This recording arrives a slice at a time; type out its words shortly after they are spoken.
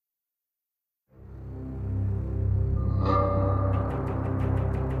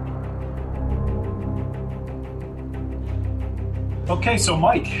Okay, so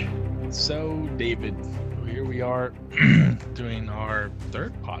Mike. So, David, here we are doing our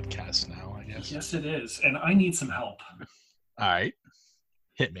third podcast now, I guess. Yes, it is, and I need some help. All right,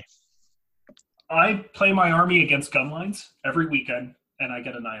 hit me. I play my army against gunlines every weekend, and I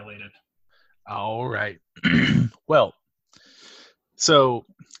get annihilated. All right. Well, so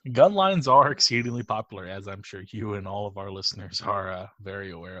gun lines are exceedingly popular, as I'm sure you and all of our listeners are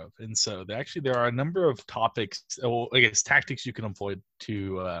very aware of. And so, there are a number of topics, I guess, tactics you can employ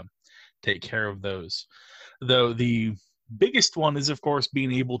to take care of those. Though the biggest one is, of course,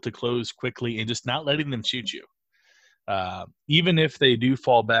 being able to close quickly and just not letting them shoot you. Even if they do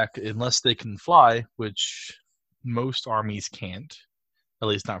fall back, unless they can fly, which most armies can't, at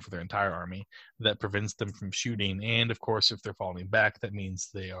least not for their entire army, that prevents them from shooting. And, of course, if they're falling back, that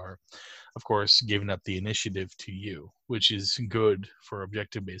means they are, of course, giving up the initiative to you, which is good for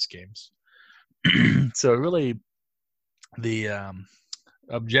objective-based games. So, really, the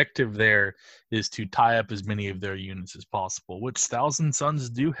objective there is to tie up as many of their units as possible, which Thousand Sons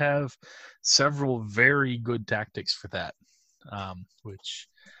do have several very good tactics for that, which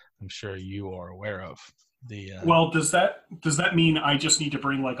I'm sure you are aware of. Well, does that mean I just need to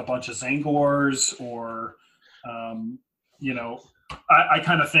bring like a bunch of Zangors, or I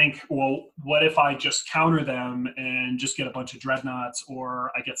kind of think, well, what if I just counter them and just get a bunch of dreadnoughts,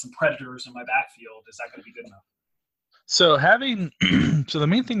 or I get some predators in my backfield? Is that going to be good enough? So so the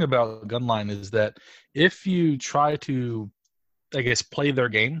main thing about Gunline is that if you try to, I guess, play their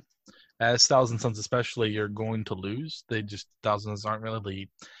game, as Thousand Sons especially, you're going to lose. Thousand Sons aren't really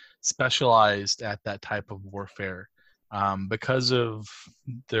specialized at that type of warfare because of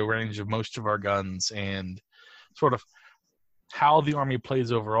the range of most of our guns and sort of how the army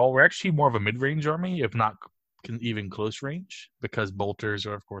plays overall. We're actually more of a mid-range army, if not even close range, because bolters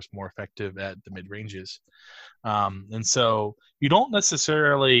are, of course, more effective at the mid-ranges. And so you don't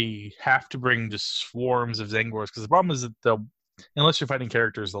necessarily have to bring just swarms of Zangors, because the problem is that unless you're fighting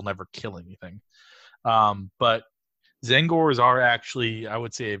characters, they'll never kill anything. But Zangors are actually, I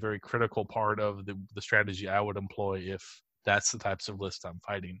would say, a very critical part of the strategy I would employ if that's the types of list I'm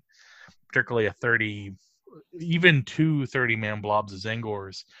fighting. Particularly even two 30-man blobs of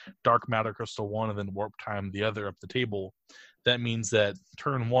Zangors, Dark Matter Crystal 1 and then Warp Time the other up the table. That means that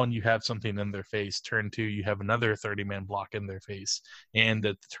turn 1, you have something in their face. Turn 2, you have another 30-man block in their face. And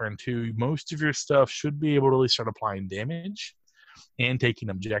at turn 2, most of your stuff should be able to really start applying damage and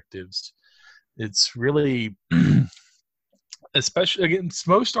taking objectives. It's really... especially against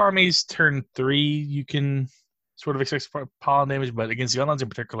most armies, turn 3 you can sort of expect pollen damage, but against the Gunlines in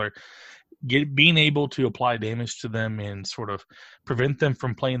particular, being able to apply damage to them and sort of prevent them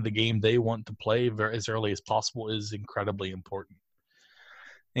from playing the game they want to play as early as possible is incredibly important.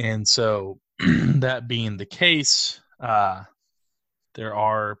 And so, that being the case, there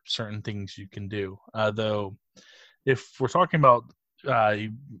are certain things you can do. Though, if we're talking about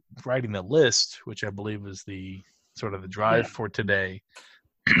writing a list, which I believe is the sort of the drive for today,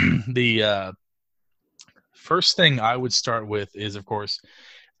 the first thing I would start with is, of course,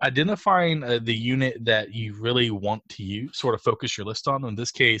 identifying the unit that you really want to use, sort of focus your list on. In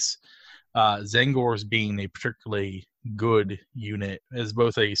this case, Zangors being a particularly good unit as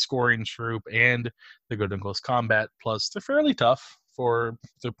both a scoring troop and they're good in close combat, plus they're fairly tough for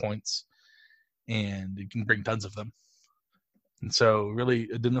their points, and you can bring tons of them. And so really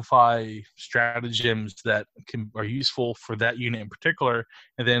identify stratagems that are useful for that unit in particular,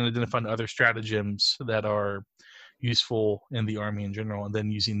 and then identifying other stratagems that are useful in the army in general, and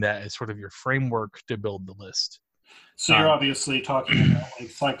then using that as sort of your framework to build the list. So you're obviously talking about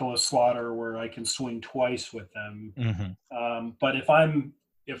like Cycle of Slaughter, where I can swing twice with them. Mm-hmm. But if I'm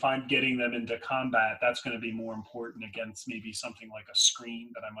getting them into combat, that's going to be more important against maybe something like a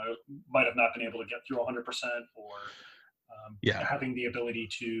screen that I might have not been able to get through 100%, or having the ability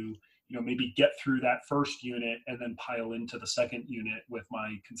to maybe get through that first unit and then pile into the second unit with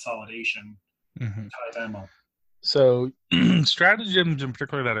my consolidation type ammo. So stratagems in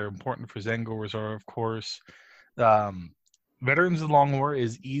particular that are important for Zangors are, of course, Veterans of the Long War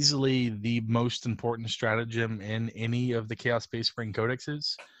is easily the most important stratagem in any of the Chaos Space Marine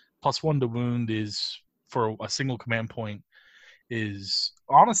codexes. +1 to wound is, for a single command point, is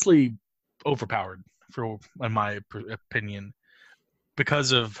honestly overpowered, in my opinion,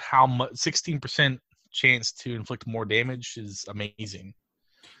 because of how much 16% chance to inflict more damage is amazing.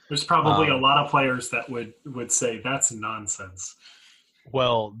 There's probably a lot of players that would say that's nonsense.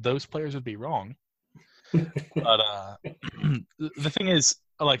 Well, those players would be wrong. But the thing is,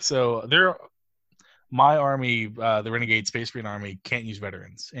 my army, the Renegade Space Marine army, can't use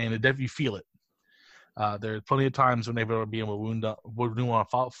veterans, and you feel it. There are plenty of times when they've able to be able to wound on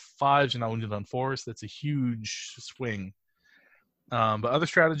 5s, you're not wounded on 4s. That's a huge swing. But other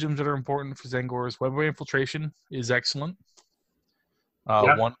stratagems that are important for Zangors, webway infiltration is excellent.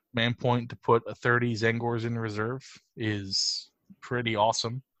 1 man point to put a 30 Zangors in reserve is pretty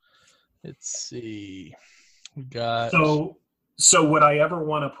awesome. Let's see. We got. So would I ever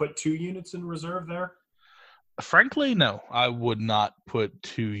want to put 2 units in reserve there? Frankly, no. I would not put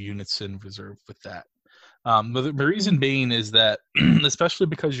 2 units in reserve with that. The reason being is that, especially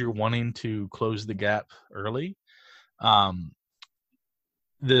because you're wanting to close the gap early, having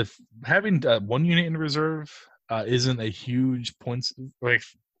 1 unit in reserve isn't a huge points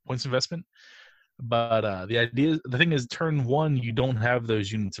investment. But the thing is, turn 1, you don't have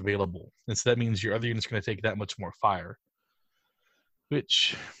those units available, and so that means your other unit's going to take that much more fire,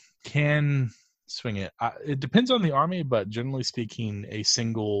 which can swing it. It depends on the army, but generally speaking, a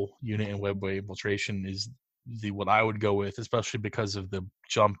single unit in webway infiltration is what I would go with, especially because of the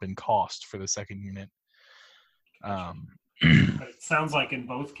jump in cost for the second unit. But it sounds like in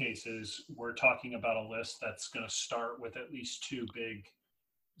both cases, we're talking about a list that's going to start with at least 2 big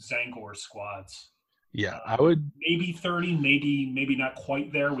Zangor squads. Yeah, I would maybe 30, maybe not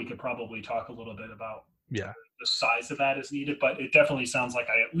quite there. We could probably talk a little bit about the size of that is needed, but it definitely sounds like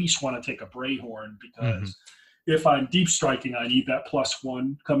I at least want to take a Brayhorn, because if I'm deep striking, I need that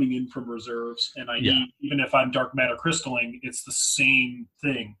 +1 coming in from reserves, and I need, even if I'm dark matter crystalling, it's the same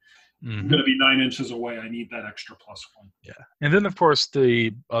thing. I'm going to be 9 inches away. I need that extra +1. Yeah, and then of course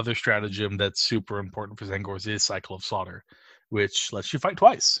the other stratagem that's super important for Zangors is Cycle of Slaughter, which lets you fight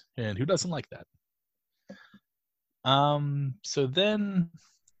twice, and who doesn't like that? So then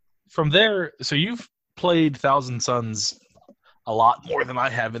from there, so you've played Thousand Suns a lot more than I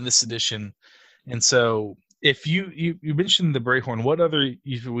have in this edition, and so if you mentioned the Brayhorn, what other,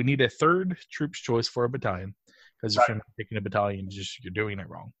 we need a 3rd troops choice for a battalion, because if you're not picking a battalion, you're doing it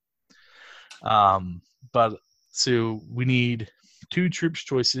wrong. But so we need 2 troops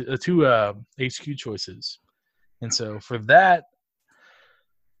choices, 2 HQ choices, and so for that.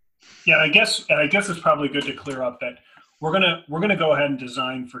 Yeah, I guess it's probably good to clear up that we're gonna go ahead and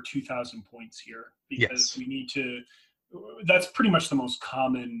design for 2,000 points here, because we need to. That's pretty much the most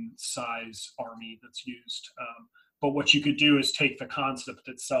common size army that's used. But what you could do is take the concept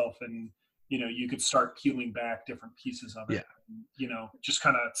itself, and you could start peeling back different pieces of it. And, just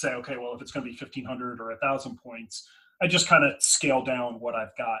kind of say, okay, well, if it's going to be 1,500 or 1,000 points, I just kind of scale down what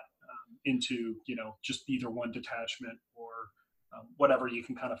I've got into just either 1 detachment or whatever you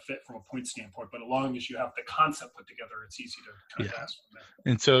can kind of fit from a point standpoint. But as long as you have the concept put together, it's easy to kind of ask from there.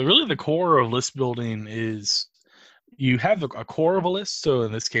 And so really the core of list building is you have a core of a list. So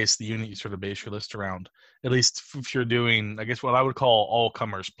in this case, the unit you sort of base your list around, at least if you're doing, I guess, what I would call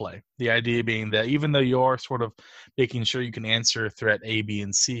all-comers play. The idea being that even though you are sort of making sure you can answer threat A, B,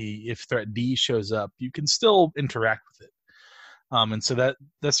 and C, if threat D shows up, you can still interact with it. And so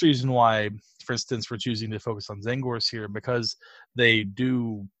that's the reason why, for instance, we're choosing to focus on Zangors here, because they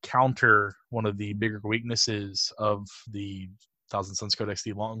do counter one of the bigger weaknesses of the Thousand Suns Codex,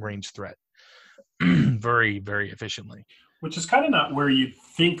 the long-range threat, very, very efficiently. Which is kind of not where you'd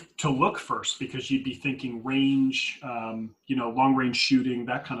think to look first, because you'd be thinking range, long-range shooting,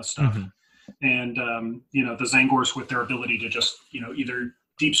 that kind of stuff. And, the Zangors with their ability to just, either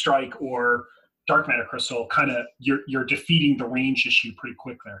deep strike or dark matter crystal, kind of you're defeating the range issue pretty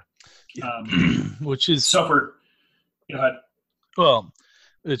quick there. Which is so well,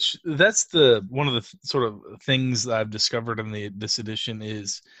 that's one of the sort of things that I've discovered in this edition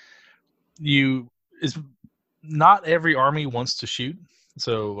is not every army wants to shoot.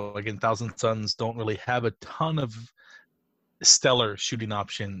 So again, Thousand Suns don't really have a ton of stellar shooting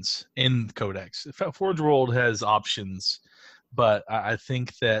options in the Codex. Forge World has options, but I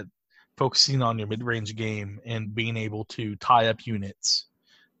think that focusing on your mid-range game and being able to tie up units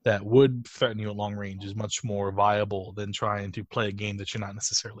that would threaten you at long range is much more viable than trying to play a game that you're not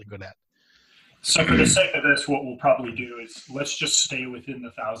necessarily good at. So for the sake of this, what we'll probably do is let's just stay within the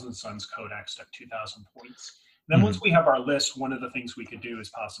Thousand Suns Codex at 2,000 points. And then once we have our list, one of the things we could do is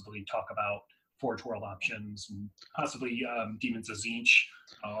possibly talk about Forge World options and possibly Demons of Zinch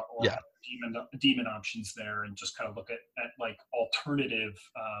or demon options there, and just kind of look at like alternative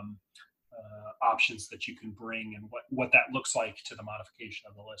options that you can bring and what that looks like to the modification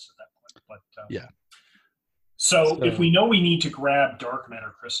of the list at that point. But so if we know we need to grab dark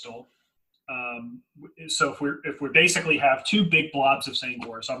matter crystal, so if we basically have 2 big blobs of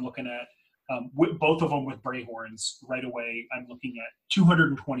Zangors, I'm looking at both of them with Brayhorns right away. I'm looking at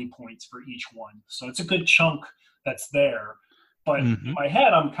 220 points for each one, so it's a good chunk that's there. But in my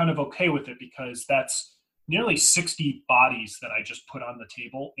head, I'm kind of okay with it, because that's nearly 60 bodies that I just put on the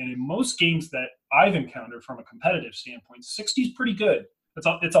table. And in most games that I've encountered from a competitive standpoint, 60 is pretty good.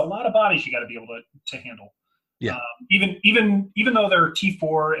 It's a lot of bodies you got to be able to handle. Yeah. Even though they're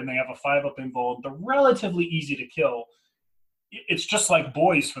T4 and they have a 5-up invuln, they're relatively easy to kill. It's just like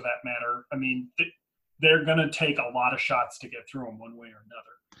boys, for that matter. I mean, they're going to take a lot of shots to get through them one way or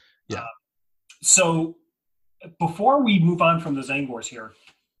another. Yeah. So before we move on from the Zangors here,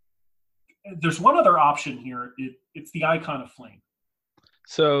 there's one other option here. It's the Icon of Flame.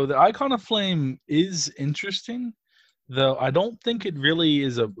 So the Icon of Flame is interesting, though I don't think it really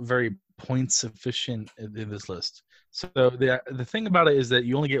is a very points efficient in this list. So the thing about it is that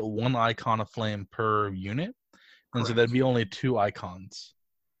you only get one Icon of Flame per unit, and so that'd be only 2 icons.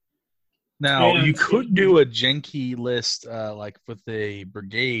 Now, you could do a janky list like with a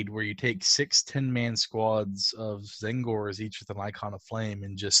brigade where you take 6 10-man squads of Zangors, each with an Icon of Flame,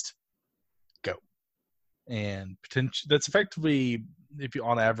 and just go. And that's effectively, if you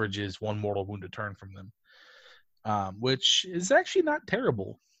on average, is 1 mortal wound a turn from them, which is actually not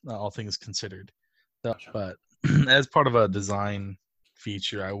terrible, all things considered. But as part of a design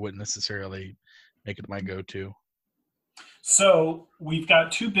feature, I wouldn't necessarily make it my go-to. So we've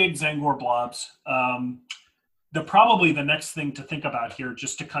got 2 big Zangor blobs. Probably the next thing to think about here,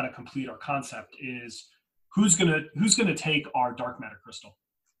 just to kind of complete our concept, is who's gonna take our dark matter crystal.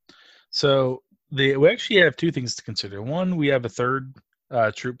 So we actually have 2 things to consider. One, we have a 3rd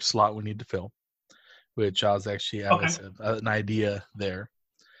troop slot we need to fill, which I was actually an idea there.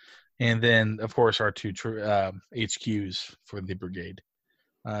 And then, of course, our 2 HQs for the brigade.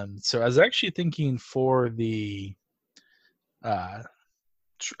 So I was actually thinking for the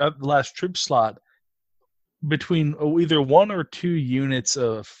last troop slot, between either 1 or 2 units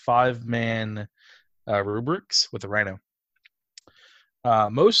of 5-man rubrics with a rhino.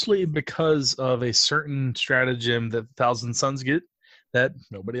 Mostly because of a certain stratagem that Thousand Suns get that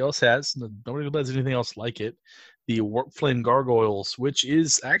nobody else has. Nobody does anything else like it. The Warp Flame Gargoyles, which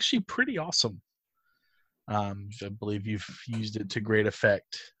is actually pretty awesome. I believe you've used it to great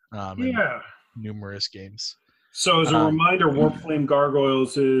effect in numerous games. So as a reminder, Warp Flame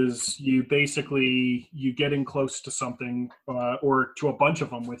Gargoyles is you get in close to something or to a bunch of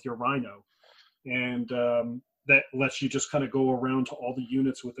them with your Rhino. And that lets you just kind of go around to all the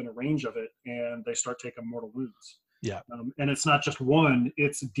units within a range of it, and they start taking mortal wounds. Yeah. And it's not just 1,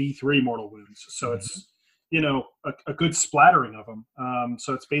 it's D3 mortal wounds. So it's, a good splattering of them.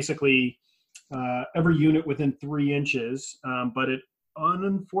 So it's basically every unit within 3 inches, but it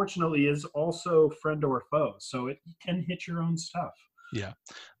unfortunately is also friend or foe, so it can hit your own stuff. Yeah,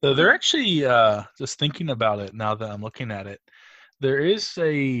 they're actually just thinking about it now that I'm looking at it, there is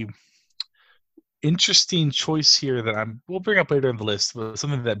a interesting choice here that we'll bring up later in the list, but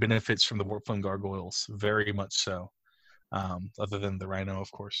something that benefits from the Warp Flame Gargoyles very much so, other than the Rhino,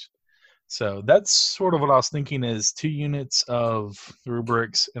 of course. So that's sort of what I was thinking, is 2 units of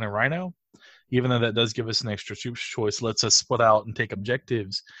rubrics and a Rhino. Even though that does give us an extra troops choice, lets us split out and take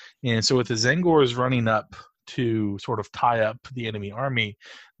objectives. And so with the Zangors running up to sort of tie up the enemy army,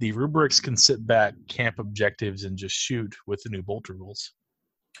 the rubrics can sit back, camp objectives, and just shoot with the new bolter rules.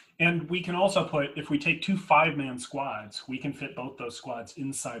 And we can also if we take 2 5-man squads, we can fit both those squads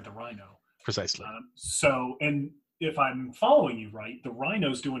inside the Rhino. Precisely. And if I'm following you right, the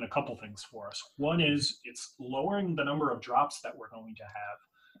Rhino's doing a couple things for us. One is it's lowering the number of drops that we're going to have.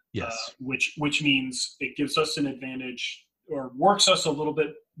 Yes. Which means it gives us an advantage, or works us a little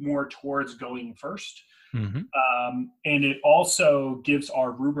bit more towards going first. Mm-hmm. And it also gives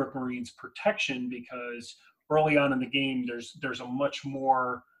our Rubric Marines protection, because early on in the game, there's a much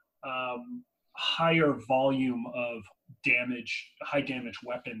more higher volume of high damage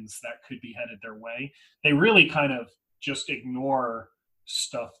weapons that could be headed their way. They really kind of just ignore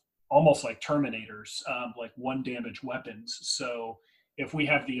stuff almost like Terminators, like 1 damage weapons. So if we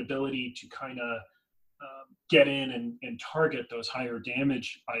have the ability to kind of get in and target those higher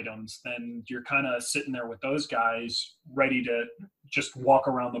damage items, then you're kind of sitting there with those guys ready to just walk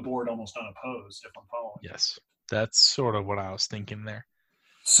around the board almost unopposed, if I'm following. Yes, that's sort of what I was thinking there.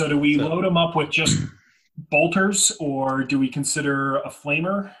 So do we load them up with just bolters, or do we consider a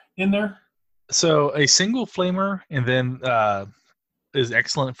flamer in there? So a single flamer, and then is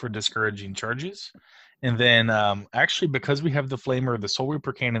excellent for discouraging charges. And then actually, because we have the flamer, the Soul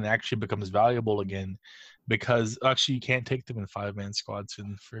Reaper Cannon actually becomes valuable again, because actually you can't take them in 5-man squads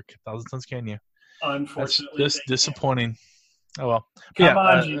for Thousand Suns, can you? Unfortunately, that's just disappointing. Oh well. Come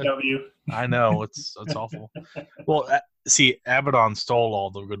on, GW. I know, it's awful. Well, see, Abaddon stole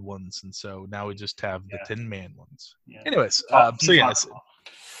all the good ones, and so now we just have the 10-man ones. Yeah. Anyways,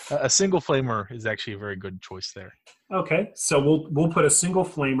 A single flamer is actually a very good choice there. Okay, so we'll put a single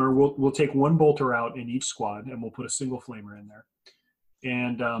flamer. We'll take one bolter out in each squad, and we'll put a single flamer in there.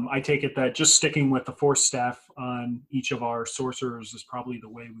 And I take it that just sticking with the force staff on each of our sorcerers is probably the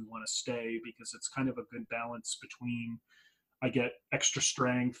way we want to stay, because it's kind of a good balance between, I get extra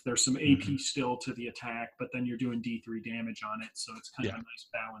strength, there's some AP still to the attack, but then you're doing D3 damage on it, so it's kind of a nice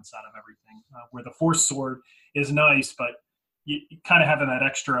balance out of everything. Where the force sword is nice, but you kind of having that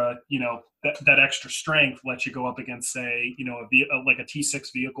extra, that extra strength lets you go up against, say, like a T6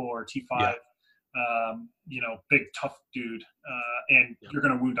 vehicle or a T5, big tough dude, and you're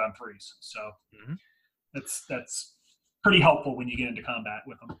going to wound on threes. So that's pretty helpful when you get into combat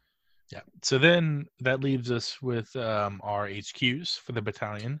with them. Yeah. So then that leaves us with our HQs for the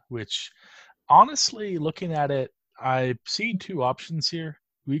battalion, which honestly, looking at it, I see two options here.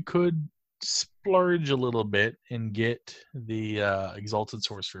 We could splurge a little bit and get the Exalted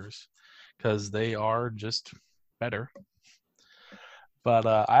Sorcerers, because they are just better. But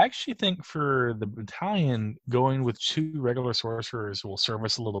I actually think for the battalion, going with 2 regular sorcerers will serve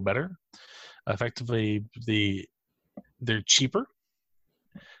us a little better. Effectively, they're cheaper.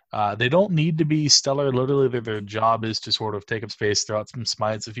 They don't need to be stellar. Literally, their job is to sort of take up space, throw out some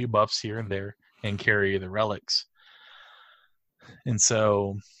smites, a few buffs here and there, and carry the relics. And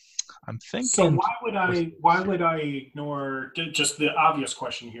so I'm thinking. So why would I ignore just the obvious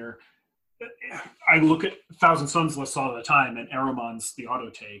question here? I look at Thousand Suns lists all the time, and Aramon's the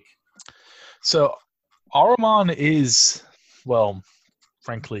auto take. So Aramon is, well,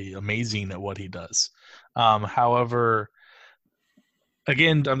 frankly, amazing at what he does. However,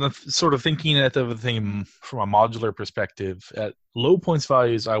 again, I'm sort of thinking at the thing from a modular perspective. At low points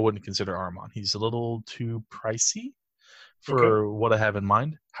values, I wouldn't consider Aramon. He's a little too pricey for what I have in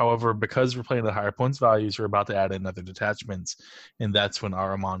mind. However, because we're playing the higher points values, we're about to add in other detachments, and that's when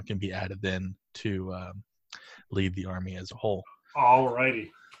Aramon can be added in to lead the army as a whole. All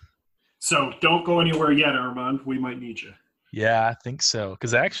righty. So don't go anywhere yet, Aramon. We might need you. Yeah, I think so.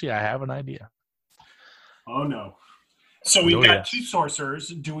 Because actually, I have an idea. Oh, no. So we've got 2 sorcerers.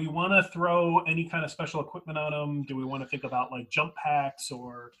 Do we want to throw any kind of special equipment on them? Do we want to think about like jump packs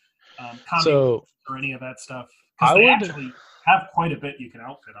or or any of that stuff? Because they actually have quite a bit you can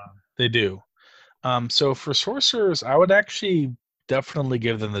outfit on. They do. So for sorcerers, I would actually definitely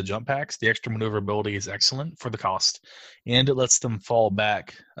give them the jump packs. The extra maneuverability is excellent for the cost, and it lets them fall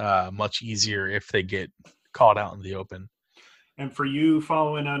back much easier if they get caught out in the open. And for you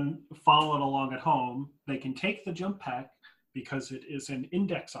following along at home, they can take the jump pack because it is an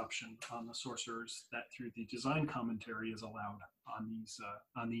index option on the sorcerers that through the design commentary is allowed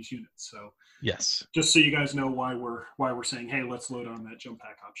on these units. So yes, just so you guys know why we're saying, hey, let's load on that jump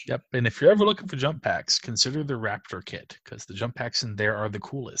pack option. Yep. And if you're ever looking for jump packs, consider the Raptor kit, because the jump packs in there are the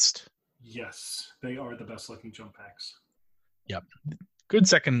coolest. Yes, they are the best looking jump packs. Yep. Good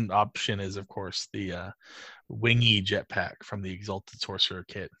second option is, of course, the Wingy jetpack from the Exalted Sorcerer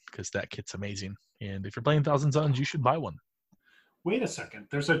kit, because that kit's amazing. And if you're playing Thousand Suns, you should buy one. Wait a second.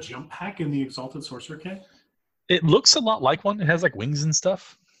 There's a jump pack in the Exalted Sorcerer kit? It looks a lot like one. It has like wings and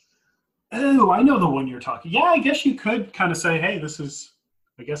stuff. Oh, I know the one you're talking. Yeah, I guess you could kind of say, hey, this is,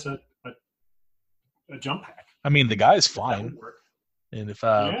 I guess, a jump pack. I mean, the guy's flying. And if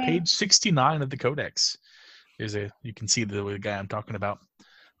page 69 of the Codex, you can see the guy I'm talking about.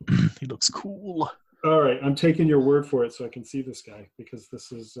 He looks cool. All right, I'm taking your word for it so I can see this guy, because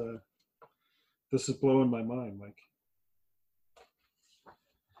this is blowing my mind, Mike.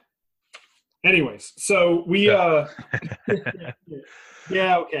 Anyways, so we yeah,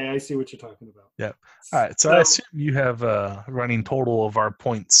 okay, I see what you're talking about. Yeah. All right, so I assume you have a running total of our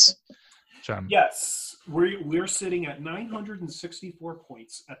points, John. Yes, we're sitting at 964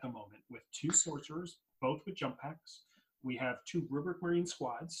 points at the moment with 2 sorcerers, both with jump packs. We have 2 Rubric Marine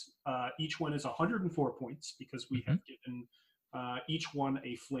squads. Each one is 104 points because we have given each one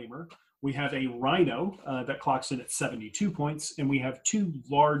a flamer. We have a Rhino that clocks in at 72 points, and we have 2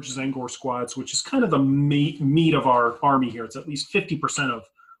 large Zengor squads, which is kind of the meat of our army here. It's at least 50% of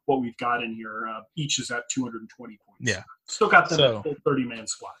what we've got in here. Each is at 220 points. Yeah. Still got them at full 30-man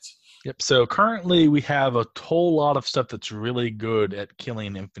squads. Yep. So currently we have a whole lot of stuff that's really good at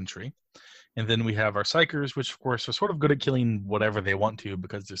killing infantry. And then we have our Psychers, which, of course, are sort of good at killing whatever they want to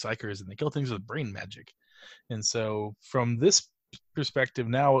because they're Psychers and they kill things with brain magic. And so from this perspective,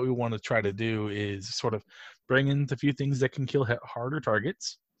 now what we want to try to do is sort of bring in a few things that can kill harder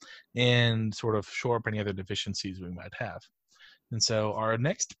targets and sort of shore up any other deficiencies we might have. And so our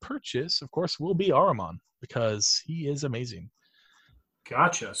next purchase, of course, will be Aramon, because he is amazing.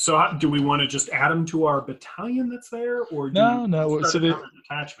 Gotcha. So do we want to just add them to our battalion that's there, or do we No. start So another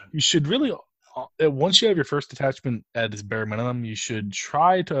detachment? you should really, once you have your first detachment at its bare minimum, you should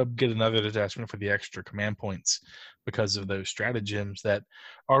try to get another detachment for the extra command points because of those stratagems that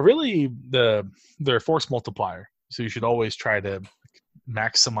are really their force multiplier. So you should always try to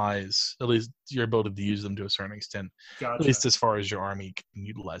maximize at least your ability to use them to a certain extent, at Gotcha. least as far as your army can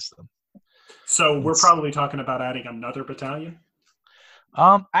utilize them. So we're probably talking about adding another battalion?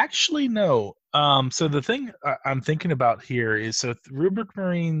 Actually, no. So the thing I'm thinking about here is so rubric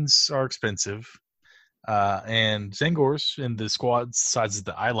marines are expensive, and Zangors and the squad sizes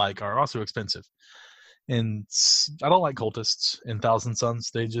that I like are also expensive. And I don't like cultists in Thousand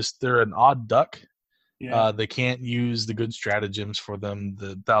Sons. They're an odd duck. Yeah. They can't use the good stratagems for them.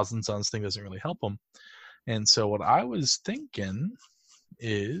 The Thousand Sons thing doesn't really help them. And so what I was thinking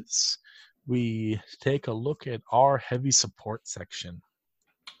is we take a look at our heavy support section.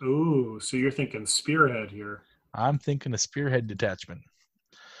 Ooh, so you're thinking spearhead here. I'm thinking a spearhead detachment.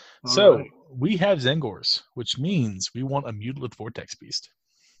 All So right. we have Zengors, which means we want a Mutilith Vortex Beast.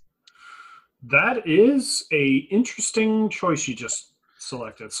 That is a interesting choice you just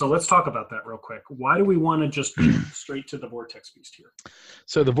selected. So let's talk about that real quick. Why do we want to just jump straight to the Vortex Beast here?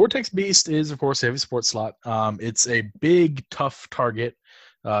 So the Vortex Beast is, of course, a heavy support slot. It's a big, tough target.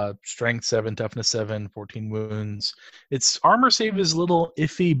 Strength 7, toughness 7, 14 wounds. Its armor save is a little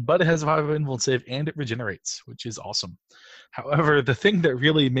iffy, but it has a 5 invuln save and it regenerates, which is awesome. However, the thing that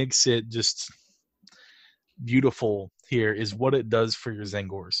really makes it just beautiful here is what it does for your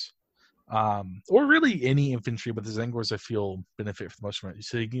Zengors. Or really any infantry, but the Zengors I feel benefit for the most part.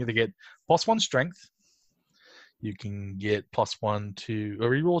 So you can either get +1 strength, you can get +1 to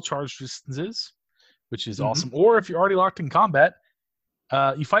reroll charge distances, which is awesome. Or if you're already locked in combat,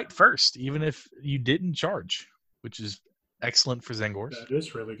 you fight first, even if you didn't charge, which is excellent for Zengors. That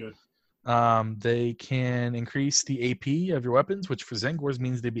is really good. They can increase the AP of your weapons, which for Zengors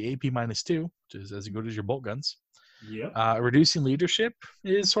means they'd be AP -2, which is as good as your bolt guns. Yeah. Reducing leadership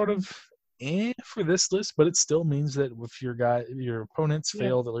is sort of for this list, but it still means that if your opponents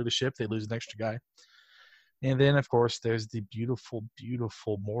fail the leadership, they lose an extra guy. And then, of course, there's the beautiful,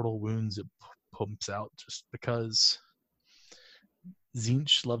 beautiful mortal wounds it pumps out just because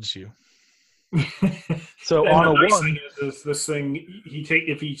Tzeentch loves you. So and on the a nice 1, thing is this thing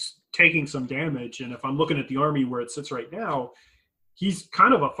if he's taking some damage, and if I'm looking at the army where it sits right now, he's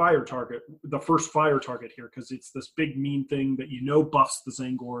kind of a fire target, the first fire target here, because it's this big mean thing that buffs the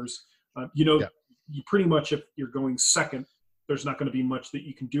Zangors. You pretty much, if you're going second, there's not going to be much that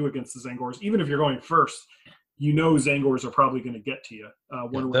you can do against the Zangors. Even if you're going first, Zangors are probably going to get to you.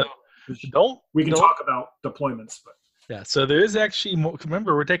 We can talk about deployments, but. Yeah, so there is actually more.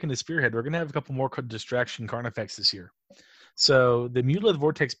 Remember, we're taking the spearhead. We're going to have a couple more distraction Carnifex this year. So the Mutilith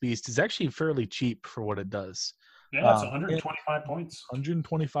Vortex Beast is actually fairly cheap for what it does. Yeah, it's 125 points.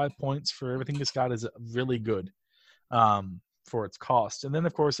 125 points for everything it's got is really good for its cost. And then,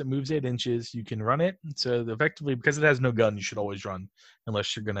 of course, it moves 8 inches. You can run it. So effectively, because it has no gun, you should always run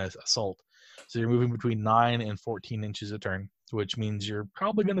unless you're going to assault. So you're moving between 9 and 14 inches a turn, which means you're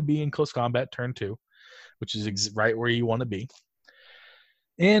probably going to be in close combat turn 2. Which is right where you want to be.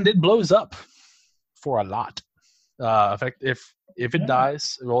 And it blows up for a lot. In fact, if it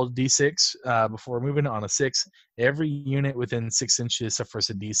dies, roll a d6 before moving on a 6. Every unit within 6 inches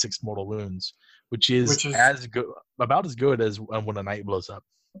suffers a d6 mortal wounds, which is about as good as when a knight blows up.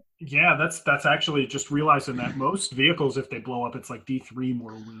 Yeah, that's actually just realizing that most vehicles, if they blow up, it's like d3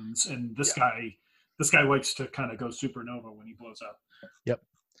 mortal wounds, and this guy likes to kind of go supernova when he blows up. Yep.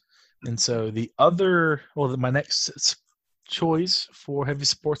 And so my next choice for heavy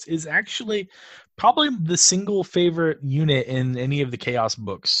supports is actually probably the single favorite unit in any of the Chaos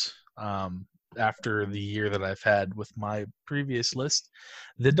books after the year that I've had with my previous list,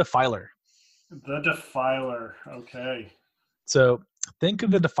 the Defiler. The Defiler, okay. So think of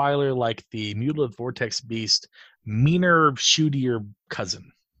the Defiler like the Mutilith Vortex Beast, meaner, shootier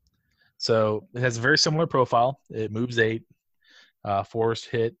cousin. So it has a very similar profile. It moves 8, forced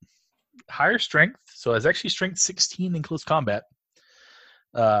hit, higher strength, so it's actually strength 16 in close combat.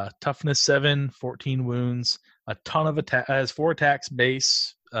 Toughness 7, 14 wounds, a ton of attack. Has 4 attacks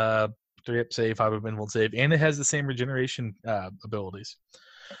base, 3 up save, 5 up invuln save, and it has the same regeneration abilities.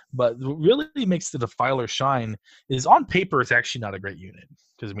 But what really makes the Defiler shine is on paper it's actually not a great unit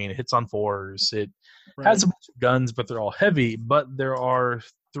because it hits on 4s. It has a bunch of guns, but they're all heavy. But there are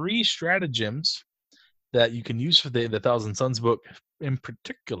 3 stratagems that you can use for the Thousand Sons book in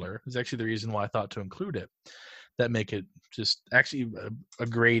particular, is actually the reason why I thought to include it, that make it just actually a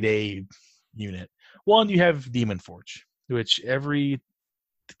grade A unit. One, you have Demon Forge, which every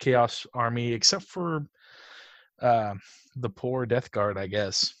the Chaos Army, except for the poor Death Guard, I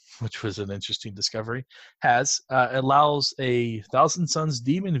guess, which was an interesting discovery, allows a Thousand Suns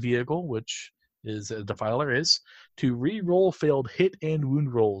demon vehicle, which is a Defiler to re-roll failed hit and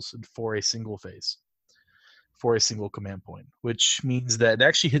wound rolls for a single phase, for a single command point, which means that it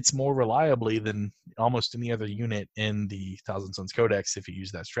actually hits more reliably than almost any other unit in the Thousand Suns Codex if you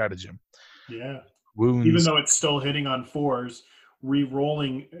use that stratagem. Yeah. Wounds, even though it's still hitting on 4s,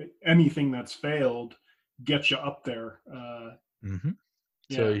 re-rolling anything that's failed gets you up there.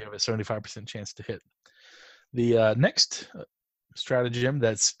 So you have a 75% chance to hit. The next stratagem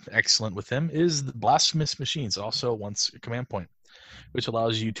that's excellent with them is the Blasphemous Machines, also once a command point, which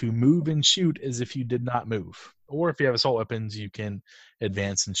allows you to move and shoot as if you did not move. Or if you have assault weapons, you can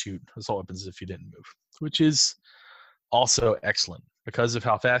advance and shoot assault weapons if you didn't move, which is also excellent. Because of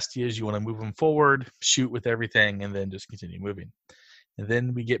how fast he is, you want to move him forward, shoot with everything, and then just continue moving. And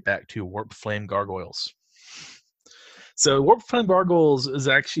then we get back to Warp Flame Gargoyles. So Warp Flame Gargoyles is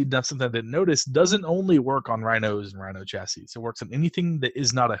actually something I didn't notice, doesn't only work on Rhinos and Rhino chassis. It works on anything that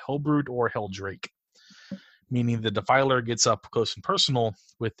is not a Hellbrute or Helldrake, meaning the Defiler gets up close and personal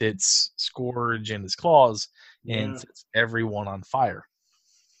with its Scourge and its claws and sets everyone on fire.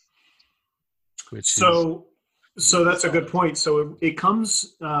 So that's a good point. So it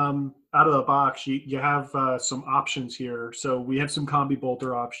comes out of the box. You have some options here. So we have some Combi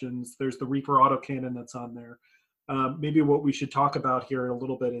Bolter options. There's the Reaper autocannon that's on there. Maybe what we should talk about here a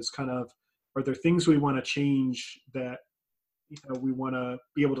little bit is kind of, are there things we want to change that we want to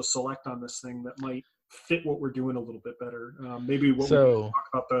be able to select on this thing that might fit what we're doing a little bit better? Maybe we talk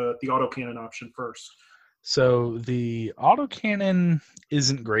about the autocannon option first. So the autocannon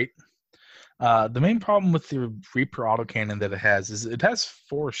isn't great. The main problem with the Reaper autocannon that it has is it has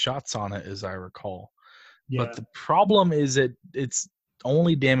 4 shots on it, as I recall. Yeah. But the problem is it's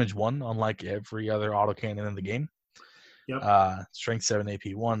only damage 1, unlike every other autocannon in the game. Yep. Strength 7,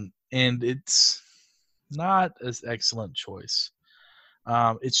 AP 1, and it's not an excellent choice.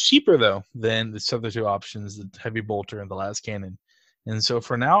 It's cheaper though than the other 2 options, the Heavy Bolter and the Las Cannon. And so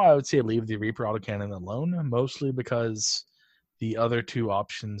for now, I would say leave the Reaper autocannon alone, mostly because the other 2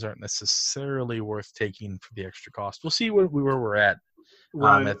 options aren't necessarily worth taking for the extra cost. We'll see where we're at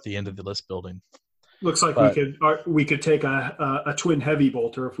at the end of the list building. Looks like we could take a twin Heavy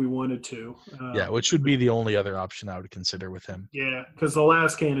Bolter if we wanted to. Which would be the only other option I would consider with him. Yeah, because the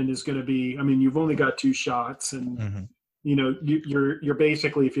Las Cannon is going to be. I mean, you've only got 2 shots, and you're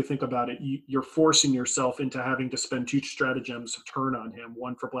basically, if you think about it, you're forcing yourself into having to spend 2 stratagems a turn on him,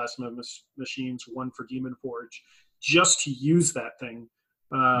 one for Blasphemous Machines, one for Demon Forge, just to use that thing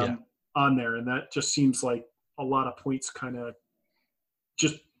on there. And that just seems like a lot of points kind of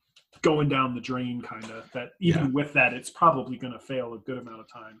just going down the drain, kind of, that even with that, it's probably going to fail a good amount of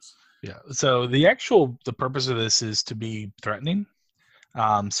times. Yeah. So the purpose of this is to be threatening.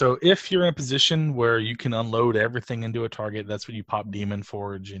 So if you're in a position where you can unload everything into a target, that's when you pop Demon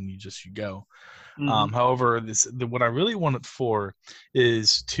Forge and you go. Mm-hmm. However, what I really want it for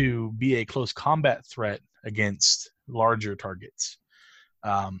is to be a close combat threat against larger targets.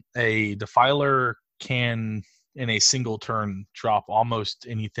 A Defiler can, in a single turn, drop almost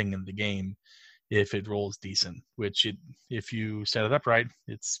anything in the game if it rolls decent, which if you set it up right,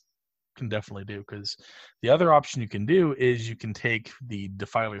 it's can definitely do. Because the other option you can do is you can take the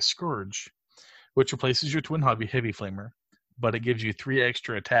Defiler Scourge, which replaces your Twin Heavy Flamer, but it gives you 3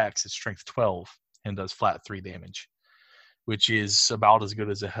 extra attacks at strength 12 and does flat 3 damage, which is about as good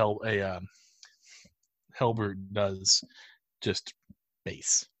as a Hellbrute does, just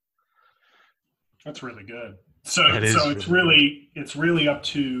base. That's really good. So it's really up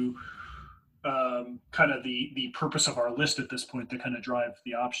to kind of the purpose of our list at this point to kind of drive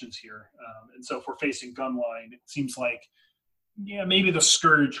the options here. And so if we're facing Gunline, it seems like, maybe the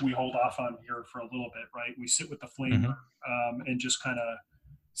Scourge we hold off on here for a little bit, right? We sit with the Flamer and just kind of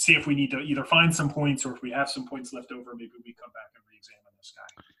see if we need to either find some points, or if we have some points left over, maybe we come back and re-examine this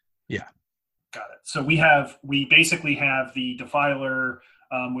guy. Yeah. Got it. So we basically have the Defiler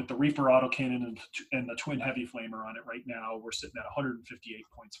with the Reaper autocannon and the Twin Heavy Flamer on it right now. We're sitting at 158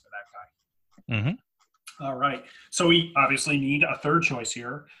 points for that guy. Mm-hmm. All right. So we obviously need a third choice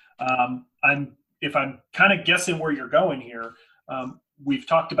here. If I'm kind of guessing where you're going here, we've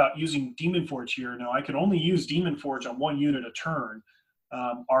talked about using Demon Forge here. Now, I can only use Demon Forge on 1 unit a turn.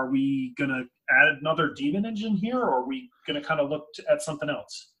 Are we going to add another Demon Engine here, or are we going to kind of look at something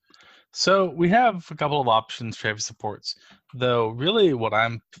else? So we have a couple of options for heavy supports, though really what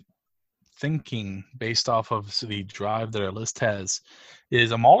I'm thinking based off of the drive that our list has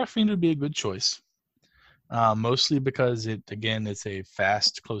is a Mauler Fiend would be a good choice. mostly because it's a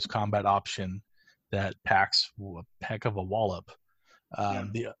fast close combat option that packs a heck of a wallop.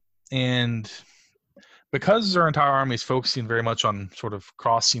 And because our entire army is focusing very much on sort of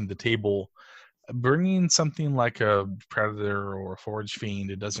crossing the table, bringing something like a Predator or a Forge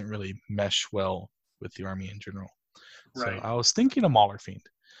Fiend, it doesn't really mesh well with the army in general. Right. So I was thinking a Mauler Fiend.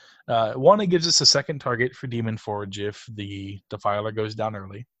 One, it gives us a second target for Demon Forge if the Defiler goes down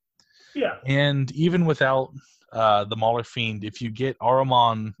early. Yeah. And even without the Mauler Fiend, if you get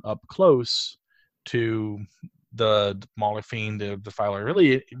Ahriman up close to the Mauler Fiend, the Defiler,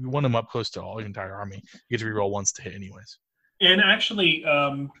 really, if you want him up close to all the entire army, you get to reroll once to hit anyways. And actually,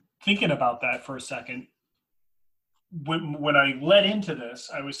 thinking about that for a second, when I led into this,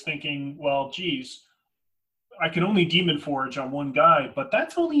 I was thinking, well, geez, I can only Demon Forge on one guy, but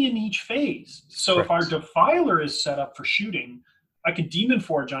that's only in each phase. So Correct. If our Defiler is set up for shooting, I can Demon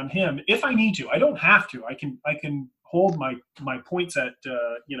Forge on him if I need to. I don't have to. I can hold my points at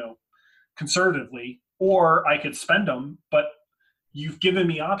conservatively, or I could spend them. But you've given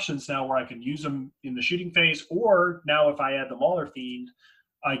me options now where I can use them in the shooting phase, or now if I add the Mauler Fiend,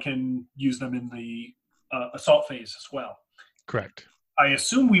 I can use them in the assault phase as well. Correct. I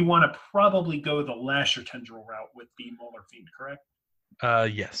assume we want to probably go the Lasher Tendril route with the Mauler Fiend, correct?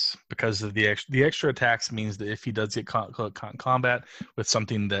 Yes, because of the extra attacks means that if he does get combat with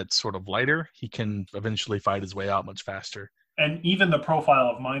something that's sort of lighter, he can eventually fight his way out much faster. And even the profile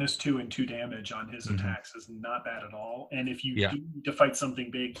of -2 and 2 damage on his attacks is not bad at all. And if you do need to fight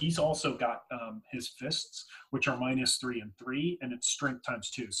something big, he's also got his fists, which are -3 and 3, and it's strength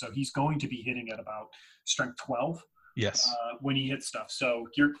 ×2. So he's going to be hitting at about strength 12. Yes. When he hits stuff. So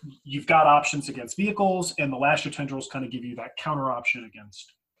you've got options against vehicles, and the Lasher Tendrils kind of give you that counter option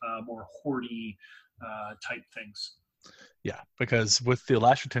against more hordy type things. Yeah, because with the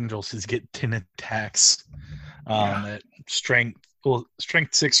Lasher Tendrils, he's get 10 attacks at strength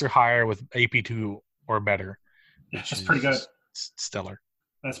 6 or higher with AP2 or better. Yeah, that's pretty good. Stellar.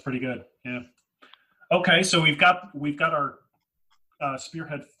 That's pretty good. Yeah. Okay, so we've got our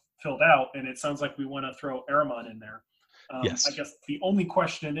spearhead filled out, and it sounds like we want to throw Ahriman in there. Yes. I guess the only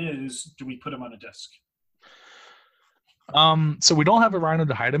question is, do we put him on a disc? So we don't have a Rhino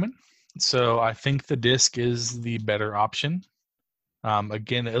to hide him in, so I think the disc is the better option.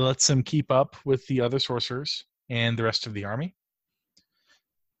 Again, it lets him keep up with the other sorcerers and the rest of the army.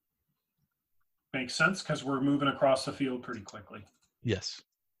 Makes sense, because we're moving across the field pretty quickly. Yes.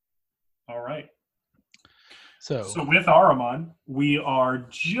 All right. So with Ahriman, we are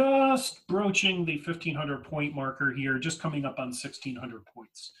just broaching the 1,500 point marker here, just coming up on 1,600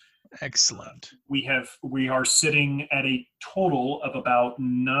 points. Excellent. We are sitting at a total of about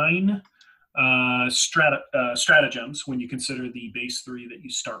 9 stratagems when you consider the base 3 that you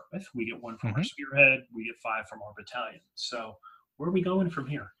start with. We get 1 from our spearhead, we get 5 from our battalion. So where are we going from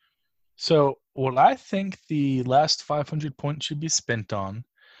here? So what I think the last 500 points should be spent on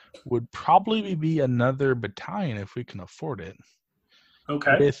would probably be another battalion if we can afford it.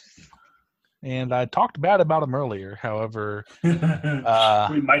 Okay. And I talked bad about them earlier. However, we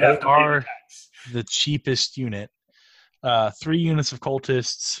might have to are the cheapest unit. 3 units of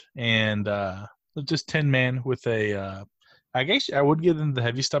cultists and just 10 men with a. I guess I would give them the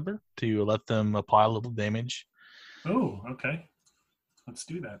heavy stubber to let them apply a little damage. Oh, okay. Let's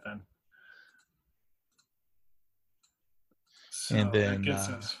do that then. So and then that gets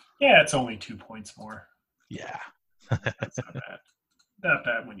us, it's only 2 points more. Yeah. That's not bad. Not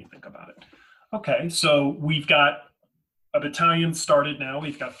bad when you think about it. Okay, so we've got a battalion started now.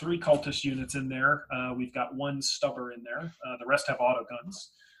 We've got 3 cultist units in there. We've got 1 stubber in there. The rest have auto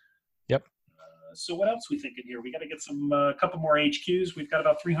guns. Yep. So what else we thinking here? We got to get a couple more HQs. We've got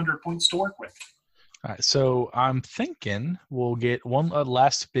about 300 points to work with. All right, so I'm thinking we'll get one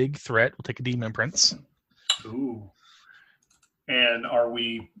last big threat. We'll take a Demon Prince. Ooh. And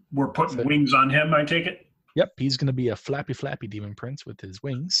we're putting wings on him, I take it? Yep, he's going to be a flappy Demon Prince with his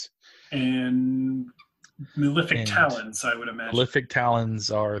wings. And Malefic Talons, I would imagine. Malefic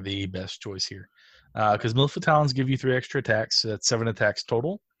Talons are the best choice here. Because Malefic Talons give you 3 extra attacks. So that's 7 attacks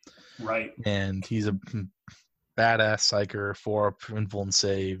total. Right. And he's a badass psyker, 4 invul and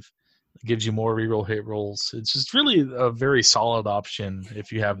save. It gives you more reroll hit rolls. It's just really a very solid option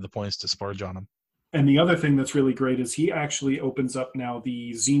if you have the points to splurge on him. And the other thing that's really great is he actually opens up now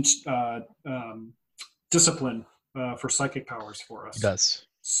the Zinch discipline for psychic powers for us. He does.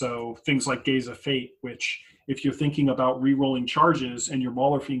 So things like Gaze of Fate, which if you're thinking about re-rolling charges and your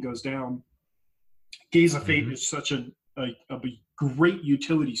Mauler Fiend goes down, Gaze of Fate is such a great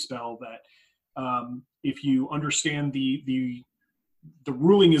utility spell that if you understand the the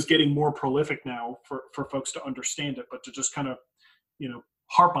ruling is getting more prolific now for folks to understand it, but to just kind of,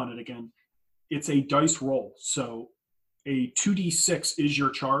 harp on it again, it's a dice roll. So a 2d6 is your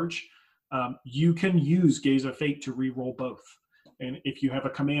charge. You can use Gaze of Fate to re-roll both. And if you have a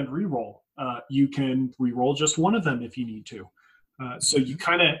command re-roll, you can re-roll just one of them if you need to. So you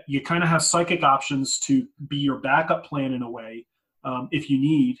kind of have psychic options to be your backup plan in a way, if you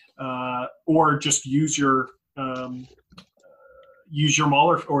need, or just use your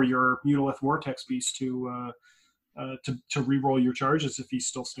Mauler or your Mutalith Vortex Beast to re-roll your charges if he's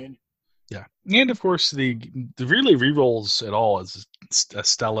still standing. Yeah, and of course the really re-rolls at all is a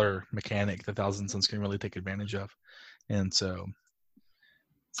stellar mechanic that Thousand Suns can really take advantage of, and so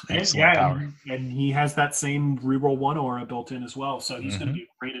excellent power. And he has that same re-roll 1 aura built in as well, so he's going to be a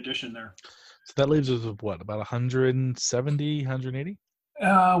great addition there. So that leaves us with what, about 170, 180?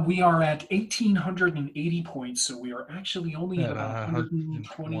 We are at 1,880 points, so we are actually only at about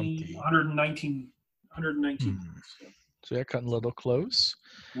 120, 119. So you're cutting a little close.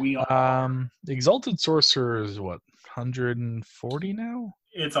 We are. Exalted Sorcerer is what, 140 now?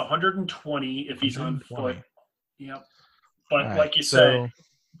 It's 120 if he's on foot. Yep. But right, like you said,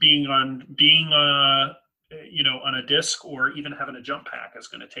 being on a disc or even having a jump pack is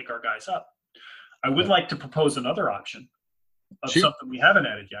going to take our guys up. I would like to propose another option of something we haven't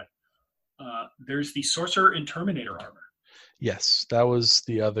added yet. There's the Sorcerer and Terminator armor. Yes, that was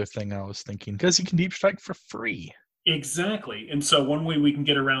the other thing I was thinking, because you can deep strike for free. Exactly. And so one way we can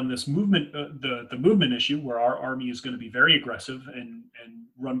get around this movement, the movement issue, where our army is going to be very aggressive and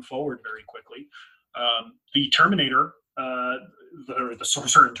run forward very quickly. The Terminator, the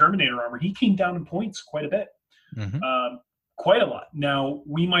Sorcerer and Terminator armor, he came down in points quite a bit. Quite a lot. Now,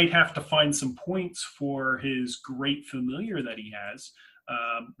 we might have to find some points for his great familiar that he has.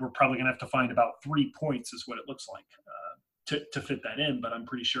 We're probably going to have to find about 3 points is what it looks like to fit that in, but I'm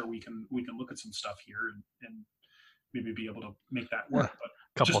pretty sure we can look at some stuff here and maybe be able to make that work. But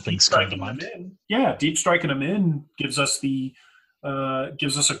a couple of things come to mind. Deep striking them in gives us a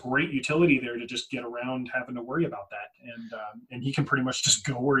great utility there to just get around having to worry about that, and he can pretty much just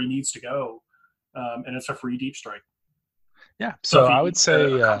go where he needs to go, and it's a free deep strike. Yeah, so I would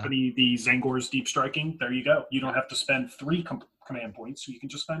say accompany the Zangor's deep striking. There you go. You don't have to spend 3 command points, so you can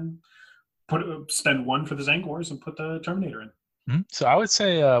just spend 1 for the Zangors and put the Terminator in. So I would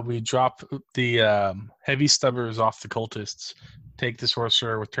say we drop the heavy stubbers off the cultists, take the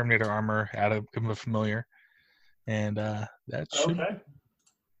Sorcerer with Terminator armor, give him a familiar, and that should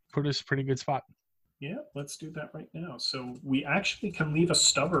put us in a pretty good spot. Yeah, let's do that right now. So we actually can leave a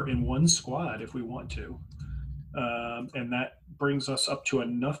stubber in 1 squad if we want to. And that brings us up to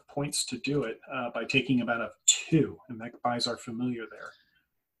enough points to do it by taking about a 2, and that buys our familiar there.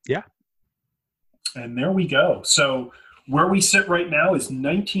 Yeah. And there we go. So where we sit right now is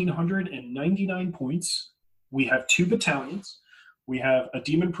 1,999 points. We have 2 battalions. We have a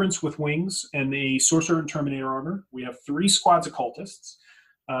Demon Prince with wings and a Sorcerer and Terminator armor. We have 3 squads of cultists.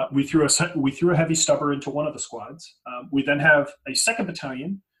 We threw a heavy stubber into one of the squads. We then have a 2nd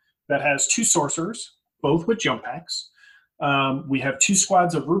battalion that has 2 sorcerers, both with jump packs. We have 2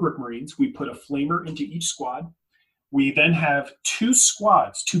 squads of Rubric Marines. We put a flamer into each squad. We then have 2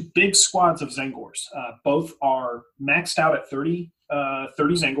 big squads of Zangors. Both are maxed out at 30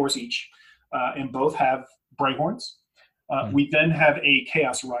 Zangors each, and both have Brighthorns. We then have a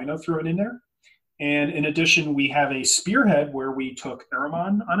Chaos Rhino thrown in there. And in addition, we have a Spearhead where we took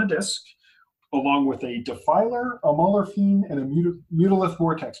Aramon on a disc, along with a Defiler, a Mauler Fiend, and a Mutalith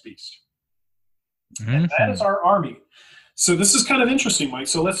Vortex Beast. And that is our army. So this is kind of interesting, Mike.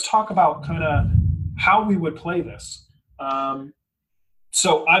 So let's talk about kind of how we would play this.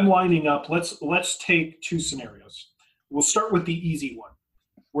 So I'm lining up. Let's take 2 scenarios. We'll start with the easy one.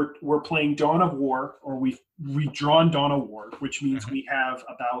 We're playing Dawn of War, or we've drawn Dawn of War, which means we have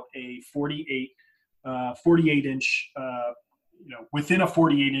about a 48 inch, within a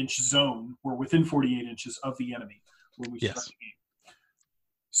 48 inch zone. We're within 48 inches of the enemy when we start the game.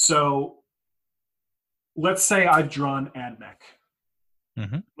 So let's say I've drawn Admech.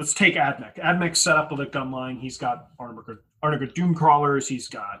 Let's take Admech. Admech's set up with a gunline. He's got Arnagar Doom Crawlers. He's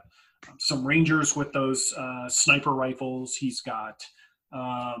got some Rangers with those sniper rifles. He's got,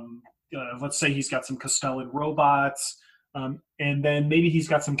 let's say he's got some Castellan robots. And then maybe he's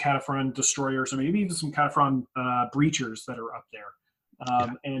got some Cataphren Destroyers, or maybe even some Cataphren Breachers that are up there.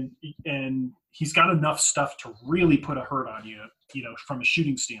 And he's got enough stuff to really put a hurt on you, from a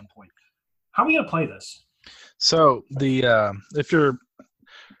shooting standpoint. How are we going to play this? So if you're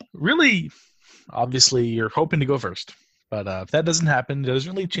really, obviously you're hoping to go first, but if that doesn't happen, it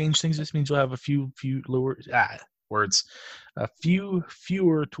doesn't really change things. It just means you'll have a few words. a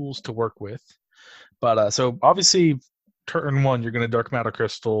fewer tools to work with. But so obviously, turn 1, you're going to Dark Matter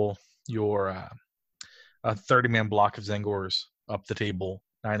Crystal your a 30-man block of Zangors up the table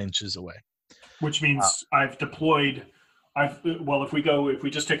 9 inches away. Which means I've deployed. If we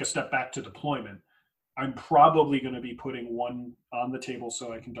just take a step back to deployment, I'm probably going to be putting 1 on the table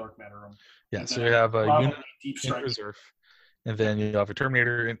so I can Dark Matter them. Yeah, so you have a unit deep strike in reserve. And then you have a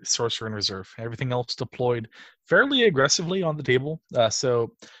Terminator and Sorcerer in reserve. Everything else deployed fairly aggressively on the table.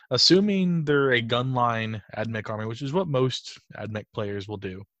 So assuming they're a gunline AdMech army, which is what most AdMech players will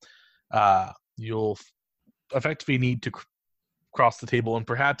do, you'll effectively need to cross the table and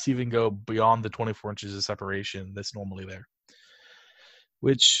perhaps even go beyond the 24 inches of separation that's normally there,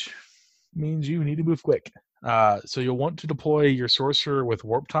 which means you need to move quick. So you'll want to deploy your Sorcerer with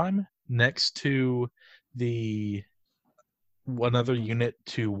Warp Time next to another unit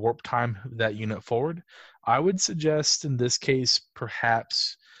to warp time that unit forward. I would suggest in this case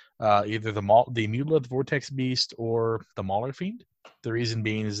perhaps either the Mutalith Vortex Beast or the Mauler Fiend. The reason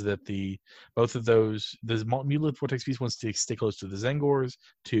being is that both of those, the Mutalith Vortex Beast wants to stay close to the Zangors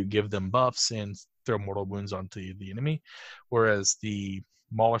to give them buffs and throw mortal wounds onto the enemy, whereas the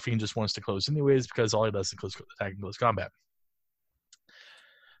Mauler Fiend just wants to close anyways because all he does is attack and close combat.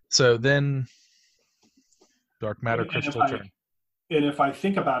 So then Dark Matter Crystal turn. And if I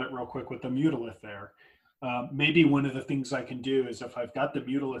think about it real quick with the Mutalith there, maybe one of the things I can do is if I've got the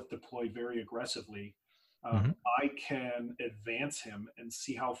Mutalith deployed very aggressively, I can advance him and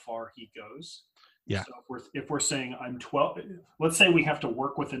see how far he goes. Yeah. So if we're saying I'm 12, let's say we have to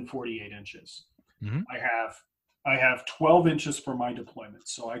work within 48 inches. I have 12 inches for my deployment.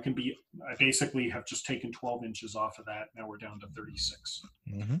 So I basically have just taken 12 inches off of that. Now we're down to 36.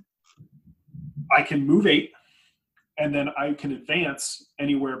 I can move 8. And then I can advance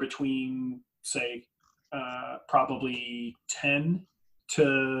anywhere between, say, probably 10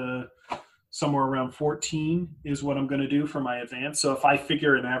 to somewhere around 14 is what I'm going to do for my advance. So if I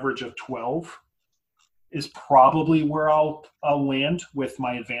figure an average of 12 is probably where I'll land with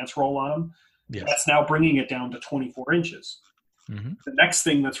my advance roll on them. Yes. That's now bringing it down to 24 inches. The next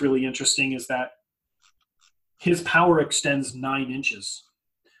thing that's really interesting is that his power extends 9 inches.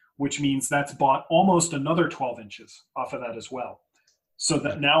 Which means that's bought almost another 12 inches off of that as well. So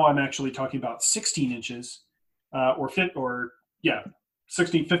that now I'm actually talking about 16 inches or 15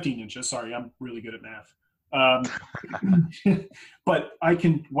 inches. Sorry, I'm really good at math. But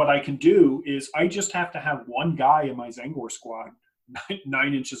what I can do is I just have to have one guy in my Zangor squad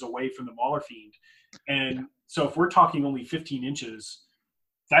 9 inches away from the Mauler Fiend. And so if we're talking only 15 inches,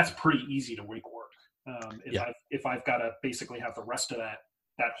 that's pretty easy to wake work. If I've got to basically have the rest of that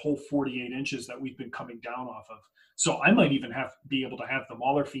whole 48 inches that we've been coming down off of. So I might even be able to have the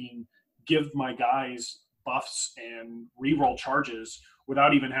Mauler Fiend give my guys buffs and reroll charges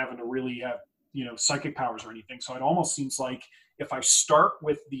without even having to really have, psychic powers or anything. So it almost seems like if I start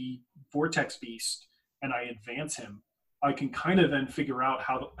with the Vortex Beast and I advance him, I can kind of then figure out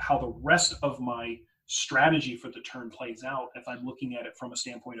how the rest of my strategy for the turn plays out if I'm looking at it from a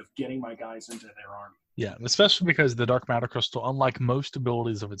standpoint of getting my guys into their army. Yeah, especially because the Dark Matter Crystal, unlike most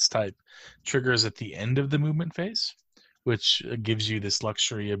abilities of its type, triggers at the end of the movement phase, which gives you this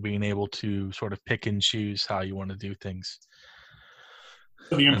luxury of being able to sort of pick and choose how you want to do things.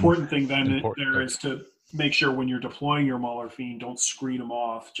 So the important thing then is to make sure when you're deploying your Mauler Fiend, don't screen him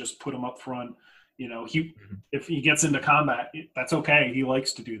off. Just put him up front. If he gets into combat, that's okay. He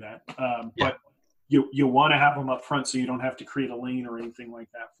likes to do that. But you want to have them up front so you don't have to create a lane or anything like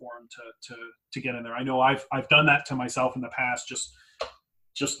that for them to get in there. I know I've done that to myself in the past,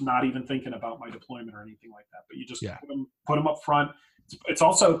 just not even thinking about my deployment or anything like that. But you just put them up front. It's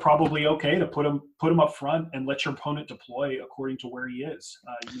also probably okay to put them up front and let your opponent deploy according to where he is.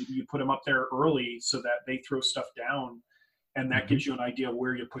 Maybe you put him up there early so that they throw stuff down, and that gives you an idea of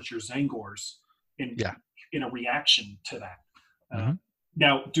where you put your Zangors in a reaction to that.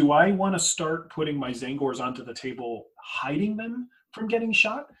 Now, do I want to start putting my Zangors onto the table, hiding them from getting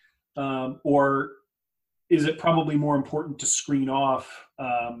shot? Or is it probably more important to screen off?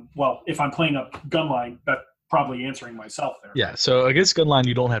 If I'm playing a gunline, that's probably answering myself there. Yeah, so against gunline,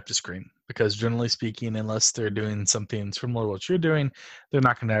 you don't have to screen because generally speaking, unless they're doing something similar to what you're doing, they're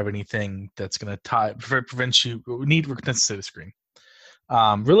not going to have anything that's going to prevent you necessarily to screen.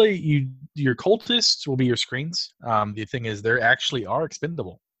 Really, your cultists will be your screens. The thing is, they actually are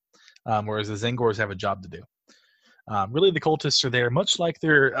expendable, whereas the Zangors have a job to do. Really, the cultists are there, much like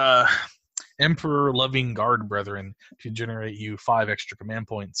their Emperor-loving guard brethren, to generate you 5 extra command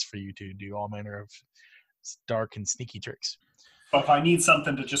points for you to do all manner of dark and sneaky tricks. But if I need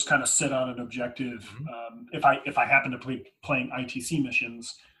something to just kind of sit on an objective, if I happen to be playing ITC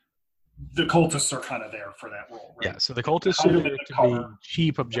missions, the cultists are kind of there for that role, right? Yeah, so the cultists are there to be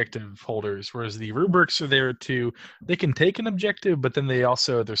cheap objective holders, whereas the rubrics are there they can take an objective, but then they're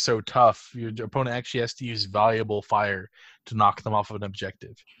so tough, your opponent actually has to use valuable fire to knock them off of an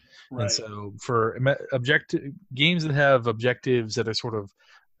objective. Right. And so for objective games that have objectives that are sort of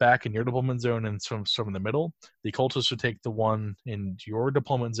back in your deployment zone and some in the middle, the cultists would take the one in your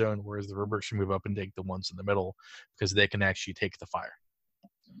deployment zone, whereas the rubrics should move up and take the ones in the middle because they can actually take the fire.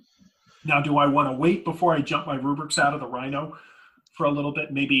 Now, do I want to wait before I jump my rubrics out of the Rhino for a little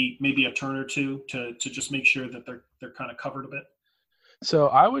bit, maybe a turn or two to just make sure that they're kind of covered a bit? So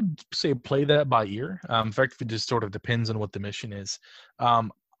I would say play that by ear. In fact, it just sort of depends on what the mission is.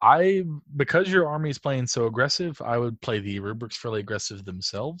 Because your army is playing so aggressive, I would play the rubrics fairly aggressive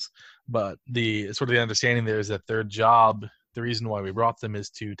themselves. But the understanding there is that their job, the reason why we brought them, is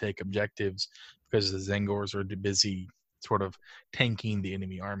to take objectives because the Zengors are busy sort of tanking the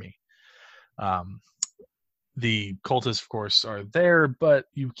enemy army. The cultists, of course, are there, but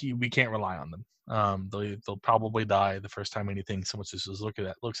we can't rely on them. They'll probably die the first time anything so much as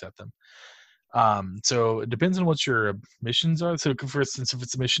looks at them. So it depends on what your missions are. So, for instance, if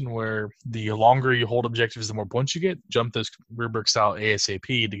it's a mission where the longer you hold objectives, the more points you get, jump those rubrics out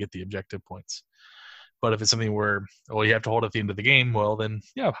ASAP to get the objective points. But if it's something where, you have to hold at the end of the game, well, then,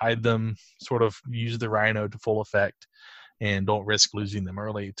 hide them, sort of use the Rhino to full effect, and don't risk losing them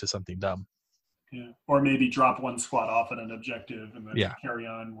early to something dumb. Yeah, or maybe drop one squad off at an objective and then carry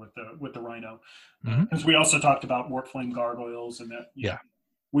on with the Rhino. Because we also talked about Warp Flame Gargoyles and that.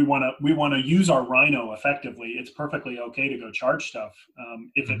 We want to use our Rhino effectively. It's perfectly okay to go charge stuff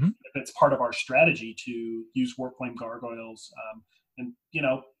if it's part of our strategy to use Warp Flame Gargoyles and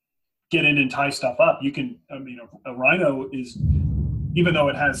get in and tie stuff up. You can. A Rhino is, even though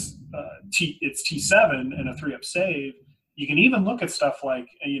it has it's T7 and a 3-up save, you can even look at stuff like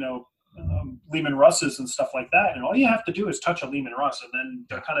Lehman Russes and stuff like that, and all you have to do is touch a Lehman Russ, and then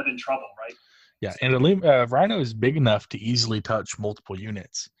they're kind of in trouble, right? Yeah, and a Rhino is big enough to easily touch multiple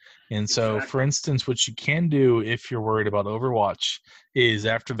units. And so, for instance, what you can do if you're worried about Overwatch is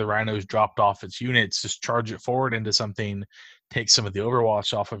after the Rhino's dropped off its units, just charge it forward into something, take some of the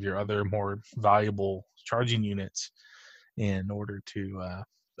Overwatch off of your other more valuable charging units in order to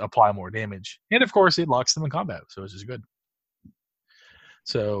apply more damage. And, of course, it locks them in combat, so it's just good.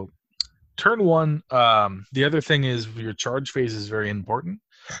 So turn one, the other thing is your charge phase is very important.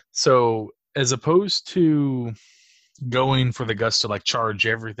 So as opposed to going for the guts to charge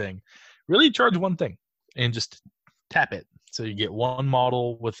everything, really charge one thing and just tap it. So you get one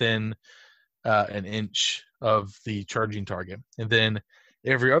model within an inch of the charging target. And then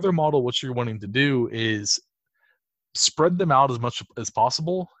every other model, what you're wanting to do is spread them out as much as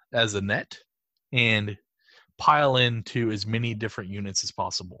possible as a net and pile into as many different units as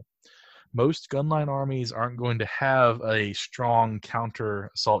possible. Most gunline armies aren't going to have a strong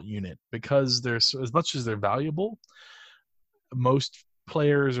counter assault unit because as much as they're valuable, most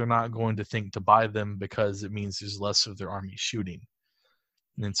players are not going to think to buy them because it means there's less of their army shooting.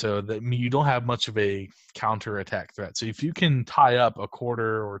 And so that you don't have much of a counter attack threat. So if you can tie up a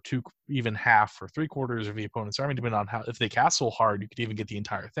quarter or two, even half or 3/4 of the opponent's army, depending on if they castle hard, you could even get the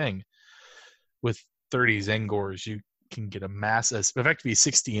entire thing. With 30 Zengors, you can get a massive, effectively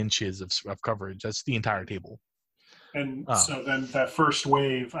 60 inches of coverage. That's the entire table. And so then that first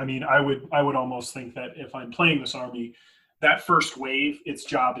wave, I would almost think that if I'm playing this army, that first wave, its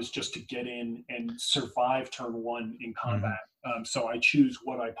job is just to get in and survive turn one in combat. So I choose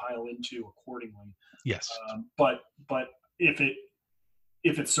what I pile into accordingly. Yes. But if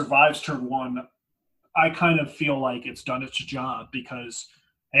it survives turn one, I kind of feel like it's done its job because,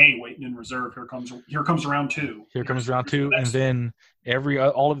 hey, waiting in reserve. Here comes round two. Here comes round two, and then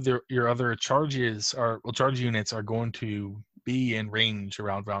all of your other charge units are going to be in range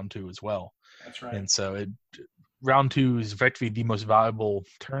around round two as well. That's right. And so round two is effectively the most valuable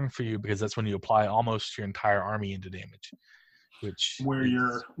turn for you because that's when you apply almost your entire army into damage.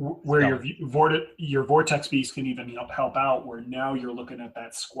 Your vortex beast can even help out. Where now you're looking at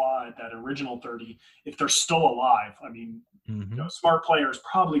that squad, that original 30. If they're still alive, smart players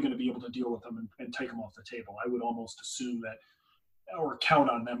probably going to be able to deal with them and take them off the table. I would almost assume that, or count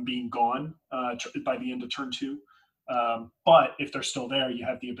on them being gone by the end of turn two. But if they're still there, you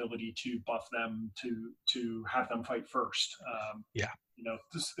have the ability to buff them to have them fight first.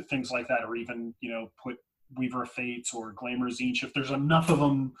 Things like that, or even put Weaver of Fates or Glamour Zinch, if there's enough of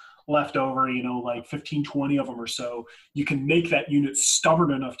them left over, like 15, 20 of them or so, you can make that unit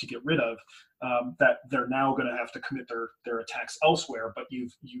stubborn enough to get rid of, that they're now going to have to commit their attacks elsewhere. But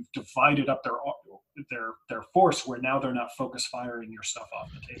you've divided up their force, where now they're not focus firing your stuff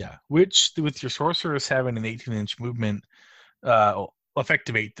off the table. Yeah, which with your sorcerers having an 18-inch movement,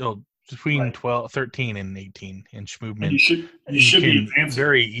 effective between 13 and 18-inch movement, and you should be advancing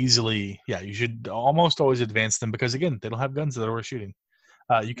very easily. Yeah, you should almost always advance them, because again, they don't have guns that are worth shooting.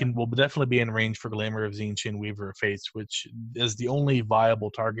 Will definitely be in range for Glamour of Zinch and Weaver of Fates, which is the only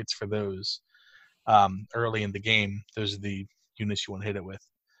viable targets for those early in the game. Those are the units you want to hit it with,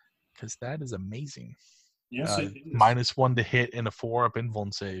 because that is amazing. Yes, it is. -1 to hit and a 4-up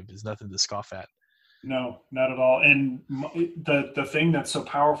invuln save is nothing to scoff at. No, not at all. And the thing that's so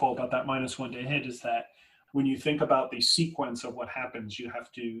powerful about that -1 to hit is that when you think about the sequence of what happens, you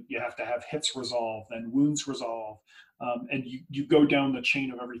have to have hits resolve, then wounds resolve, and you go down the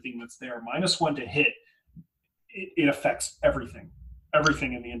chain of everything that's there. -1 to hit, it affects everything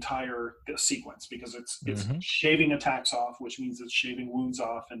in the entire sequence, because it's shaving attacks off, which means it's shaving wounds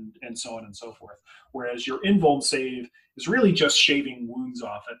off, and so on and so forth. Whereas your invuln save is really just shaving wounds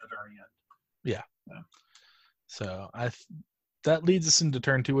off at the very end. Yeah. So that leads us into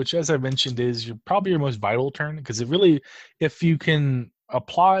turn 2, which, as I mentioned, is probably your most vital turn, because if you can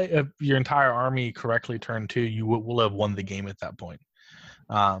apply your entire army correctly turn 2, you will have won the game at that point.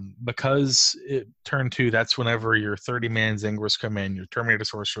 Because turn 2, that's whenever your 30-man Zangors come in, your Terminator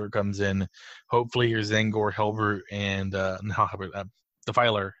Sorcerer comes in, hopefully your Zangor, Hellbrute, and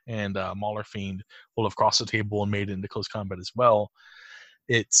Defiler and Mauler Fiend will have crossed the table and made it into close combat as well.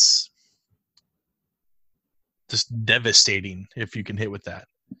 It's just devastating if you can hit with that.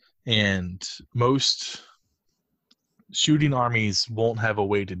 And most shooting armies won't have a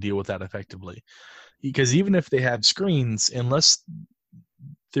way to deal with that effectively. Because even if they have screens, unless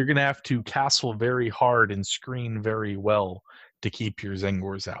they're going to have to castle very hard and screen very well to keep your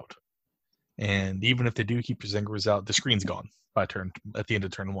Zangors out. And even if they do keep your Zangors out, the screen's gone at the end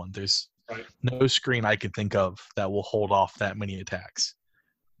of turn 1. There's no screen I can think of that will hold off that many attacks.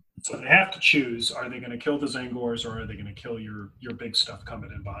 So they have to choose: are they going to kill the Zangors, or are they going to kill your big stuff coming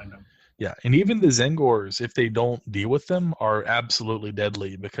in behind them? Yeah, and even the Zangors, if they don't deal with them, are absolutely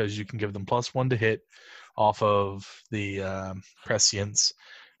deadly, because you can give them +1 to hit off of the Prescience.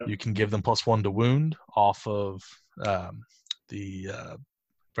 Yep. You can give them +1 to wound off of the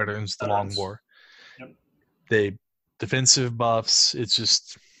Veterans of the Long War. Yep. The defensive buffs, it's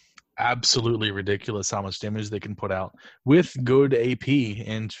just absolutely ridiculous how much damage they can put out with good AP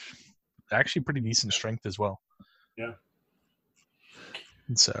and actually pretty decent strength as well. Yeah.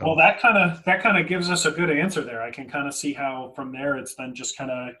 So, well, that kind of gives us a good answer there. I can kind of see how from there it's then just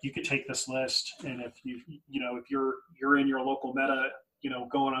kind of, you could take this list, and if if you're in your local meta,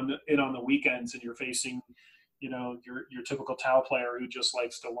 going on the weekends, and you're facing your typical Tau player who just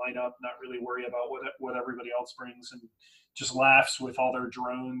likes to line up, not really worry about what everybody else brings, and just laughs with all their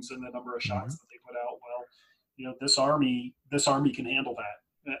drones and the number of shots that they put out. Well, this army can handle that.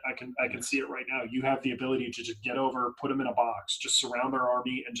 I can see it right now. You have the ability to just get over, put them in a box, just surround their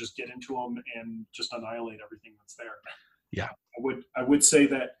army, and just get into them and just annihilate everything that's there. Yeah, I would say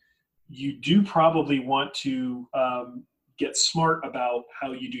that you do probably want to get smart about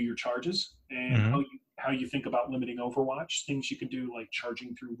how you do your charges, and how you think about limiting Overwatch. Things you can do, like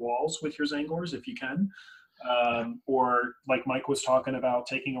charging through walls with your Zangors if you can. Or like Mike was talking about,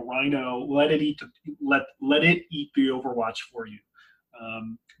 taking a Rhino, let it eat the Overwatch for you.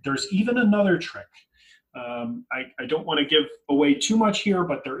 There's even another trick. I don't want to give away too much here,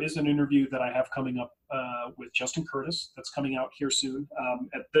 but there is an interview that I have coming up with Justin Curtis that's coming out here soon.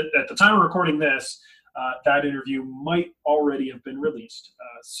 At the time of recording this, that interview might already have been released.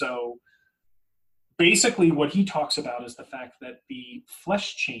 So basically what he talks about is the fact that the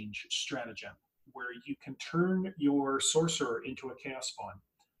Flesh Change stratagem, where you can turn your sorcerer into a chaos spawn,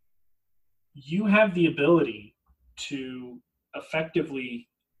 you have the ability to effectively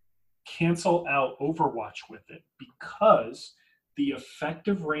cancel out Overwatch with it, because the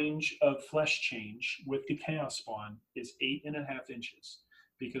effective range of Flesh Change with the chaos spawn is 8.5 inches,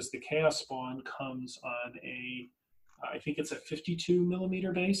 because the chaos spawn comes on I think it's a 52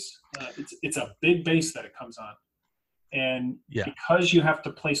 millimeter base. It's a big base that it comes on. And because you have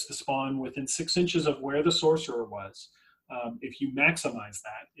to place the spawn within 6 inches of where the sorcerer was, if you maximize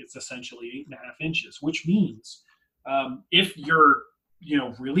that, it's essentially 8.5 inches, which means if you're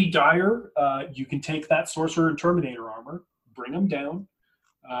really dire, you can take that sorcerer and Terminator armor, bring them down.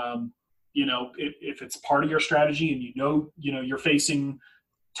 If it's part of your strategy, and you're facing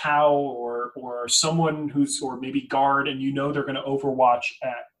Tau or someone who's, or maybe guard, and you know they're going to overwatch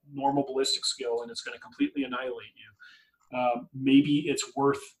at normal ballistic skill and it's going to completely annihilate you. Maybe it's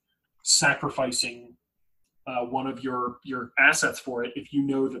worth sacrificing one of your assets for it if you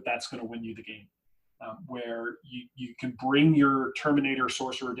know that that's going to win you the game. Where you can bring your Terminator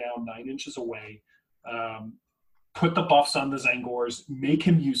Sorcerer down 9 inches away, put the buffs on the Zangors, make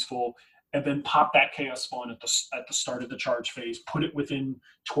him useful, and then pop that Chaos Spawn at the start of the charge phase, put it within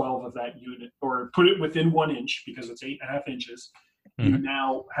 12 of that unit, or put it within 1 inch because it's 8.5 inches. You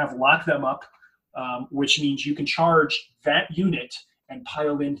now have locked them up, which means you can charge that unit and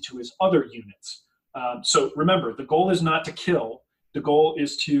pile into his other units. So remember, the goal is not to kill. The goal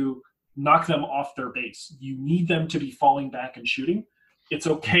is to knock them off their base. You need them to be falling back and shooting. It's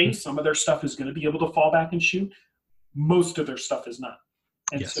okay. Some of their stuff is going to be able to fall back and shoot. Most of their stuff is not.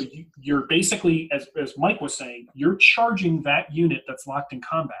 And so you're basically, as Mike was saying, you're charging that unit that's locked in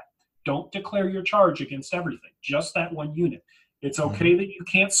combat. Don't declare your charge against everything, just that one unit. It's okay that you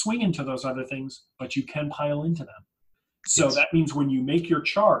can't swing into those other things, but you can pile into them. So that means when you make your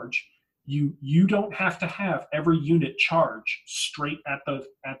charge, you don't have to have every unit charge straight at the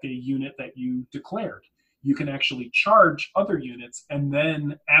unit that you declared. You can actually charge other units, and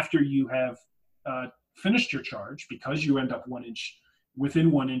then after you have finished your charge, because you end up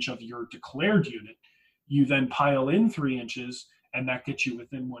within 1 inch of your declared unit, you then pile in 3 inches, and that gets you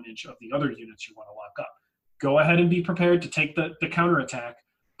within 1 inch of the other units you want to lock up. Go ahead and be prepared to take the counterattack,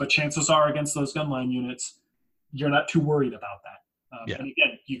 but chances are against those gunline units, you're not too worried about that. And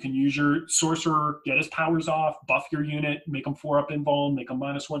again, you can use your sorcerer, get his powers off, buff your unit, make them 4 up invuln, make them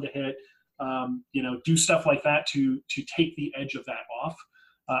 -1 to hit, do stuff like that to take the edge of that off.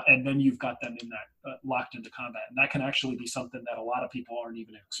 And then you've got them in that locked into combat. And that can actually be something that a lot of people aren't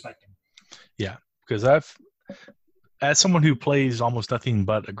even expecting. Yeah, because as someone who plays almost nothing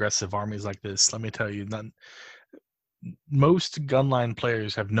but aggressive armies like this, let me tell you, most gunline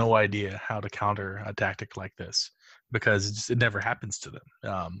players have no idea how to counter a tactic like this because it never happens to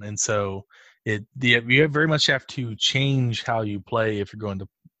them. And so you very much have to change how you play if you're going to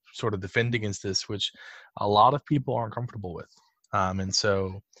sort of defend against this, which a lot of people aren't comfortable with. And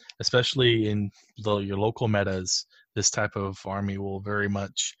so, especially in your local metas, this type of army will very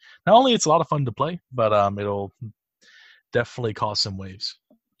much, not only it's a lot of fun to play, but it'll definitely cause some waves.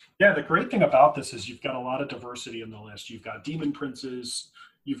 Yeah, the great thing about this is you've got a lot of diversity in the list. You've got Demon Princes,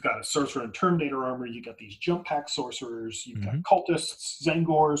 you've got a Sorcerer and Terminator armor, you've got these Jump Pack Sorcerers, you've got Cultists,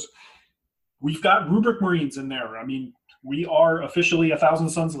 Zangors. We've got Rubric Marines in there. I mean, we are officially a Thousand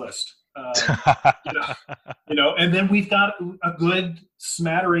Suns list. And then we've got a good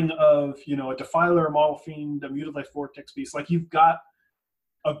smattering of, a Defiler, a Maul Fiend, a Mutilated Vortex Beast. Like, you've got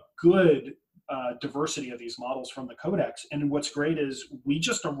a good diversity of these models from the Codex. And what's great is we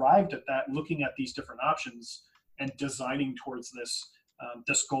just arrived at that, looking at these different options and designing towards this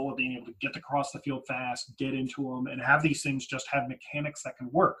goal of being able to get across the field fast, get into them, and have these things just have mechanics that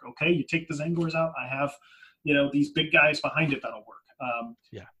can work. Okay, you take the Zangors out, I have, these big guys behind it that'll work.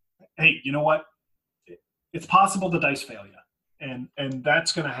 Hey, you know what? It's possible the dice fail you. And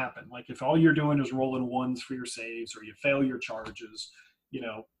that's going to happen. Like, if all you're doing is rolling 1s for your saves, or you fail your charges,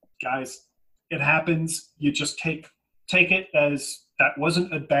 guys, it happens. You just take it as that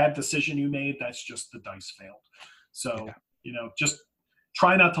wasn't a bad decision you made. That's just the dice failed. So, just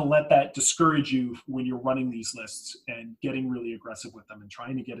try not to let that discourage you when you're running these lists and getting really aggressive with them and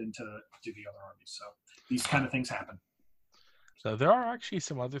trying to get into the other armies. So these kind of things happen. So there are actually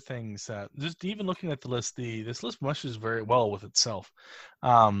some other things that, just even looking at the list, this list meshes very well with itself.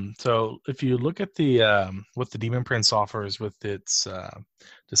 So if you look at what the Demon Prince offers with its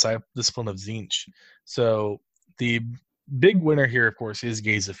Discipline of Tzeentch, so the big winner here, of course, is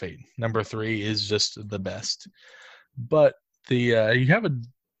Gaze of Fate. Number 3 is just the best. But you have a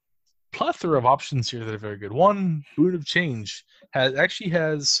plethora of options here that are very good. One, Boon of Change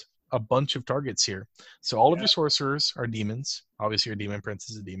has a bunch of targets here. So all of your sorcerers are demons. Obviously, your Demon Prince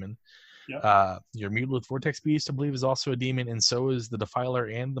is a demon. Yep. Your Mutilated Vortex Beast, I believe, is also a demon, and so is the Defiler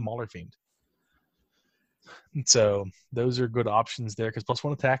and the Mauler Fiend. And so those are good options there, because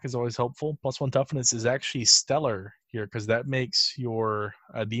 +1 attack is always helpful. +1 toughness is actually stellar here, because that makes your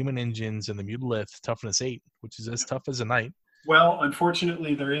demon engines and the Mutalith toughness 8, which is as tough as a knight. Well,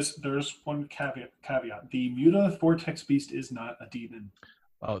 unfortunately, there's one caveat. The Mutilated Vortex Beast is not a demon.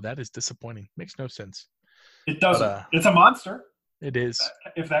 Oh, that is disappointing. Makes no sense. It doesn't. It's a monster. It is.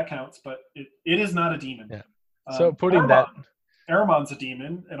 If that counts, but it is not a demon. Yeah. So putting that... Aramon's a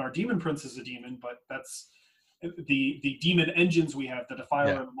demon, and our Demon Prince is a demon, but that's... The demon engines we have, the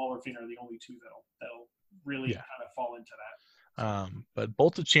Defiler and the Mauler Fiend, are the only two that'll really kind of fall into that. But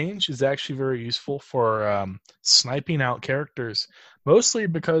Bolt of Change is actually very useful for sniping out characters, mostly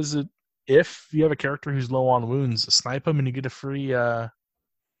because if you have a character who's low on wounds, snipe them and you get a free.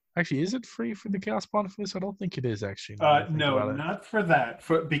 Actually, is it free for the Chaos Bond for this? I don't think it is actually. No, not for that.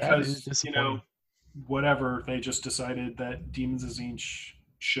 That is Because disappointing. whatever, they just decided that Demons of Zinch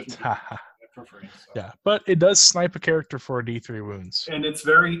shouldn't be for free. So. Yeah, but it does snipe a character for D3 wounds, and it's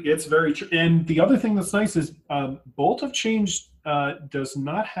very true. And the other thing that's nice is Bolt of Change does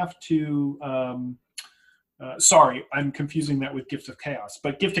not have to. Sorry, I'm confusing that with Gift of Chaos.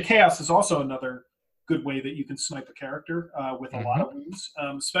 But Gift of Chaos is also another good way that you can snipe a character with a lot of wounds,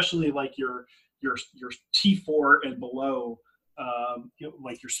 especially like your T4 and below,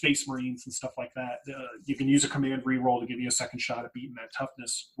 like your Space Marines and stuff like that. You can use a command reroll to give you a second shot at beating that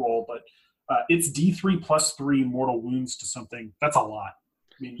toughness roll, but it's D3 plus 3 mortal wounds to something. That's a lot.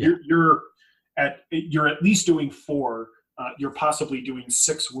 I mean, you're at least doing 4. You're possibly doing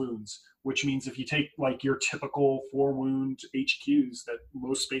 6 wounds, which means if you take like your typical 4 wound HQs that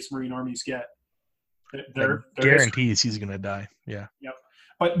most Space Marine armies get, they're guarantees he's going to die. Yeah. Yep.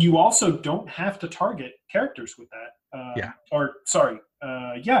 But you also don't have to target characters with that. Or sorry.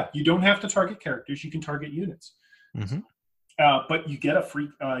 You don't have to target characters. You can target units. Mm-hmm. But you get a free.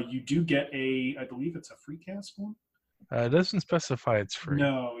 You do get I believe it's a free cast one. It doesn't specify it's free.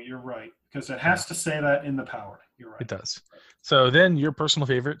 No, you're right, because it has to say that in the power. You're right. It does. So then your personal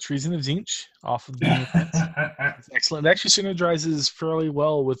favorite, Treason of Zinch, off of the It's excellent. It actually synergizes fairly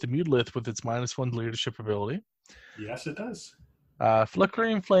well with the Mutalith with its -1 leadership ability. Yes, it does.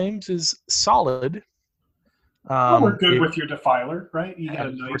 Flickering Flames is solid. We're good with your Defiler, right? You got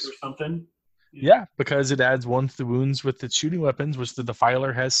a knight or something. Yeah, because it adds 1 to the wounds with its shooting weapons, which the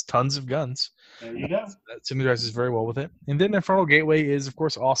Defiler has tons of guns. There you go. That synergizes very well with it. And then Infernal Gateway is, of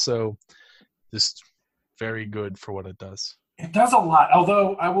course, also just very good for what it does. It does a lot.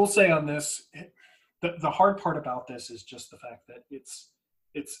 Although I will say on this, the hard part about this is just the fact that it's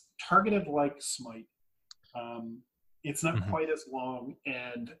targeted like Smite. It's not quite as long,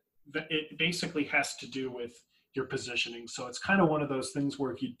 and it basically has to do with your positioning. So it's kind of one of those things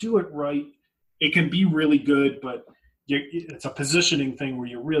where if you do it right, it can be really good, but it's a positioning thing where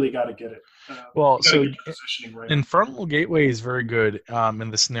you really got to get it. Positioning right. Infernal Gateway is very good in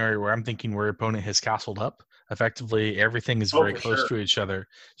the scenario where I'm thinking where your opponent has castled up. Effectively, everything is very close to each other.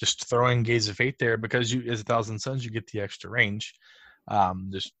 Just throwing Gaze of Fate there, because you, as 1,000 Suns, you get the extra range.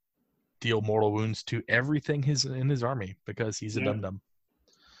 Just deal mortal wounds to everything in his army because he's a dum-dum.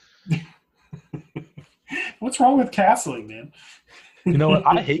 What's wrong with castling, man? You know what?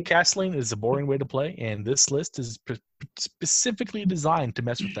 I hate castling. It's a boring way to play, and this list is specifically designed to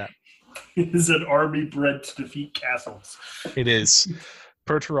mess with that. It is an army bred to defeat castles. It is.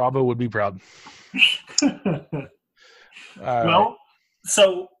 Perturabo would be proud.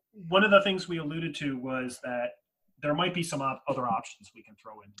 So one of the things we alluded to was that there might be some other options we can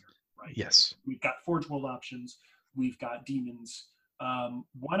throw in here, right? Yes. We've got Forge World options. We've got demons.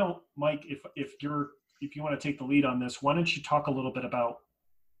 Why don't, Mike, if you want to take the lead on this, why don't you talk a little bit about,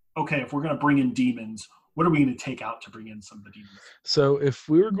 okay, if we're going to bring in demons, what are we going to take out to bring in some of the demons? So if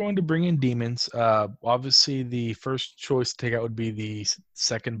we were going to bring in demons, obviously the first choice to take out would be the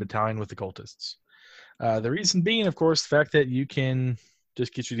 2nd Battalion with the cultists. The reason being, of course, the fact that you can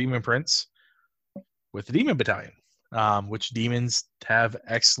just get your demon prince with the demon battalion, which demons have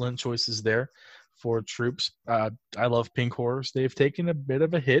excellent choices there for troops. I love pink horrors. They've taken a bit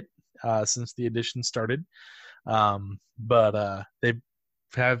of a hit since the edition started, but they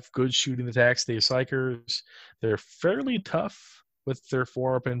have good shooting attacks. They're psychers. They're fairly tough with their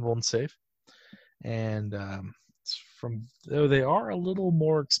 4-up invuln save, and though they are a little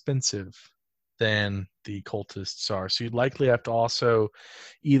more expensive than the cultists are, so you'd likely have to also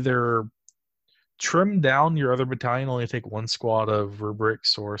either trim down your other battalion, only take 1 squad of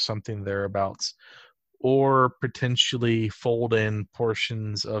rubrics or something thereabouts, or potentially fold in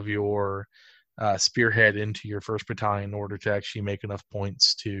portions of your spearhead into your 1st battalion in order to actually make enough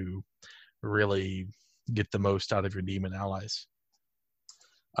points to really get the most out of your demon allies.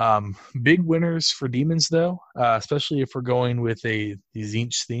 Big winners for demons, though, especially if we're going with the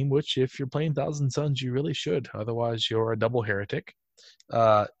Zinch theme, which if you're playing 1,000 Suns, you really should. Otherwise, you're a double heretic.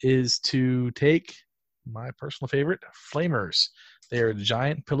 Is to take my personal favorite, Flamers. They are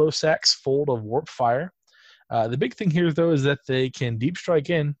giant pillow sacks full of warp fire. The big thing here, though, is that they can deep strike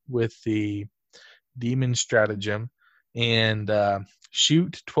in with the demon stratagem and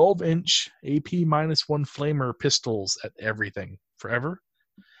shoot 12-inch AP -1 flamer pistols at everything forever.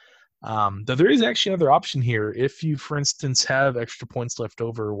 Though there is actually another option here. If you, for instance, have extra points left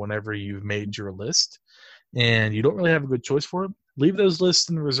over whenever you've made your list, and you don't really have a good choice for it, leave those lists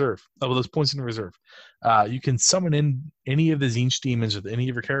in reserve. Those points in reserve. You can summon in any of the Tzeentch demons with any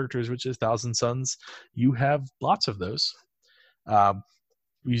of your characters, which is Thousand Suns. You have lots of those.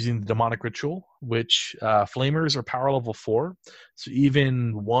 Using the demonic ritual, which flamers are power level 4, so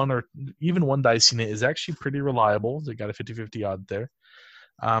even one dice unit is actually pretty reliable. They got a 50-50 odd there.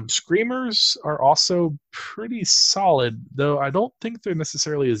 Screamers are also pretty solid, though I don't think they're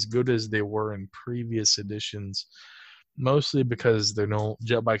necessarily as good as they were in previous editions, mostly because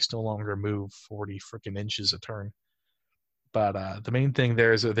jet bikes no longer move 40 freaking inches a turn. But the main thing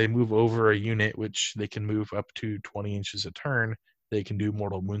there is that they move over a unit, which they can move up to 20 inches a turn. They can do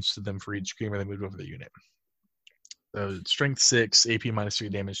mortal wounds to them for each screamer they move over the unit. So strength 6, AP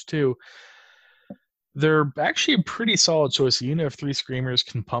 -3, damage 2. They're actually a pretty solid choice. A unit of 3 screamers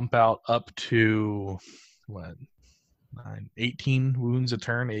can pump out up to 18 wounds a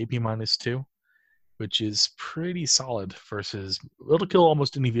turn, AP -2, which is pretty solid versus it'll kill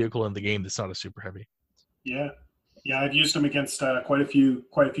almost any vehicle in the game that's not a super heavy. Yeah. I've used them against quite a few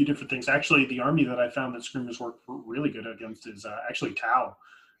different things. Actually, the army that I found that screamers work really good against is actually Tau.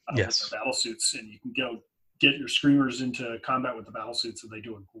 Yes. With the battle suits, and you can go get your screamers into combat with the battle suits, and they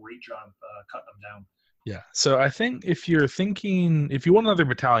do a great job cutting them down. Yeah. So I think if you want another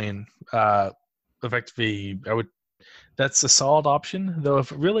battalion, effectively, that's a solid option. Though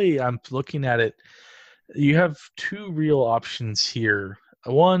if really I'm looking at it, you have 2 real options here.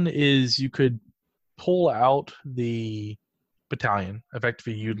 One is you could pull out the battalion.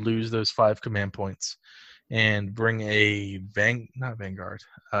 Effectively, you'd lose those 5 command points and bring a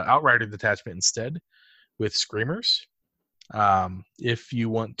Outrider detachment instead with screamers. If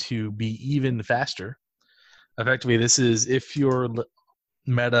you want to be even faster, effectively, this is if your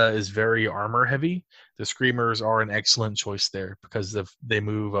meta is very armor heavy, the screamers are an excellent choice there because they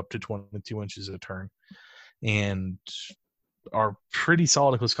move up to 22 inches a turn and are pretty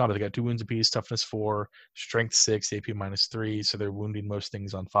solid in close combat. They got 2 wounds apiece, toughness 4, strength 6, AP -3, so they're wounding most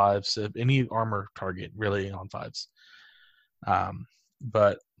things on 5s. So any armor target really on 5s.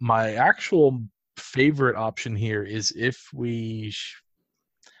 But my actual favorite option here is if we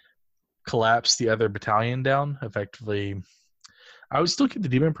collapse the other battalion down. Effectively, I would still keep the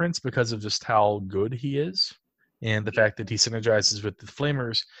Demon Prince because of just how good he is, and the fact that he synergizes with the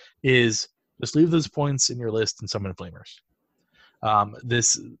Flamers is just leave those points in your list and summon Flamers.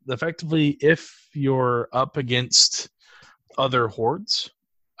 This effectively, if you're up against other hordes,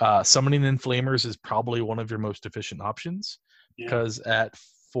 summoning in Flamers is probably one of your most efficient options because at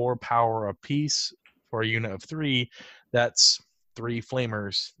 4 power apiece for a unit of 3, that's 3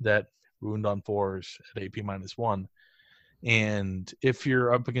 Flamers that wound on 4s at AP -1. And if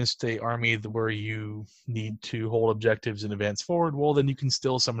you're up against a army where you need to hold objectives and advance forward, well, then you can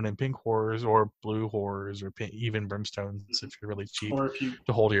still summon in pink horrors or blue horrors or even brimstones if you're really cheap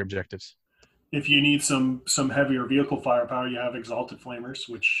to hold your objectives. If you need some heavier vehicle firepower, you have Exalted Flamers,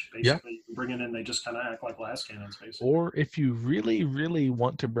 which basically you can bring in and they just kind of act like blast cannons, basically. Or if you really, really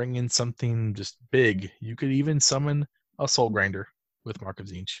want to bring in something just big, you could even summon a Soul Grinder with Mark of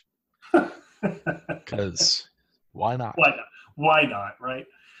Tzeentch. Because why not? Why not, right?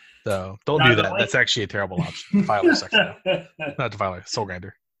 So don't do that. That's actually a terrible option. Defiler sucks now. Not Defiler, Soul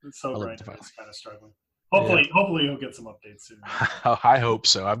Grinder. Soul Grinder is kind of struggling. Hopefully he'll get some updates soon. I hope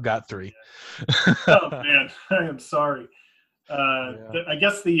so. I've got 3. Yeah. Oh man, I am sorry. I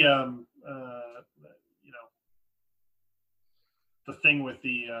guess the the thing with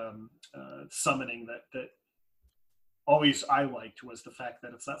the summoning that always I liked was the fact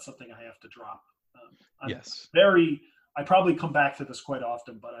that it's not something I have to drop. I probably come back to this quite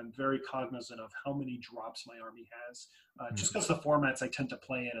often, but I'm very cognizant of how many drops my army has, just because the formats I tend to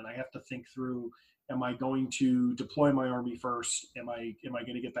play in, and I have to think through: am I going to deploy my army first? Am I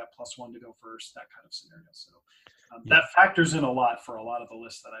going to get that +1 to go first? That kind of scenario. So that factors in a lot for a lot of the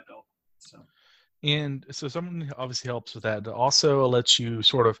lists that I built. So someone obviously helps with that. It also lets you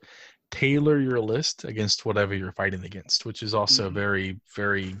sort of tailor your list against whatever you're fighting against, which is also very,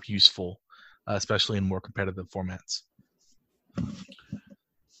 very useful, especially in more competitive formats.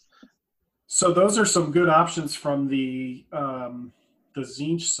 So those are some good options from the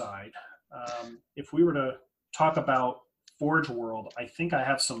Tzeentch side. If we were to talk about Forge World, I think I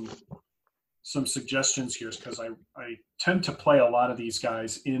have some suggestions here because I tend to play a lot of these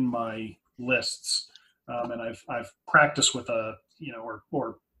guys in my lists, and I've practiced with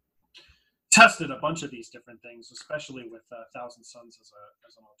or tested a bunch of these different things, especially with Thousand Suns as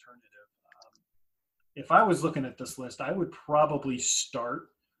an alternative. If I was looking at this list, I would probably start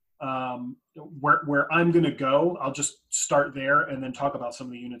where I'm going to go. I'll just start there and then talk about some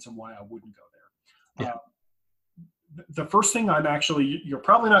of the units and why I wouldn't go there. the first thing you're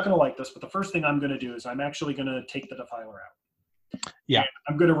probably not going to like this, but the first thing I'm going to do is I'm actually going to take the Defiler out. Yeah. And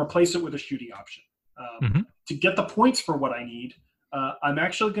I'm going to replace it with a shooting option. To get the points for what I need, I'm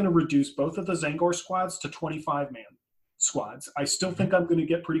actually going to reduce both of the Zangor squads to 25-man squads. I still think I'm going to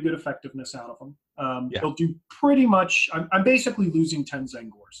get pretty good effectiveness out of them. They'll do pretty much, I'm basically losing 10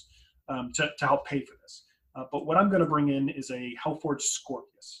 Zangors to help pay for this. But what I'm going to bring in is a Hellforged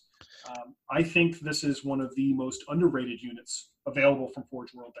Scorpius. I think this is one of the most underrated units available from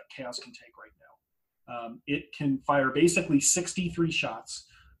Forge World that Chaos can take right now. It can fire basically 63 shots,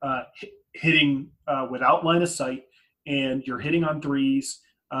 hitting without line of sight, and you're hitting on threes.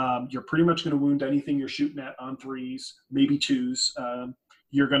 You're pretty much going to wound anything you're shooting at on threes, maybe twos.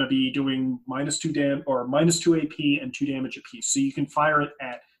 You're going to be doing -2 AP and 2 damage apiece. So you can fire it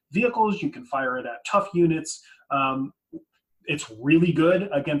at vehicles, you can fire it at tough units. It's really good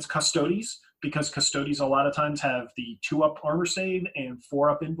against Custodes, because Custodes a lot of times have the 2-up armor save and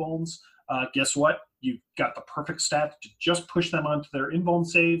 4-up invulns. Guess what? You've got the perfect stat to just push them onto their invuln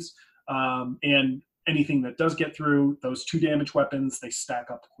saves. And anything that does get through, those 2 damage weapons, they stack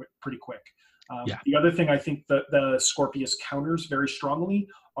up pretty quick. The other thing I think that the Scorpius counters very strongly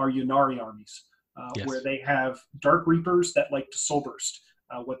are Ynnari armies, where they have Dark Reapers that like to Soul Burst.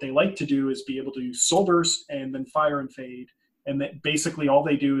 What they like to do is be able to Soul Burst and then fire and fade. And that basically all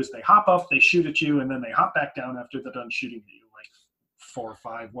they do is they hop up, they shoot at you, and then they hop back down after they're done shooting at you, like 4 or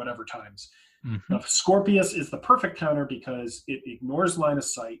 5, whatever times. The Scorpius is the perfect counter because it ignores line of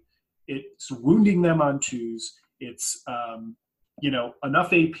sight. It's wounding them on 2s. It's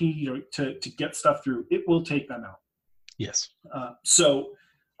enough AP to get stuff through. It will take them out. Yes. So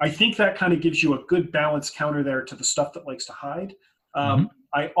I think that kind of gives you a good balanced counter there to the stuff that likes to hide.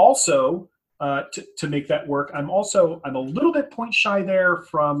 I also, to make that work, I'm a little bit point shy there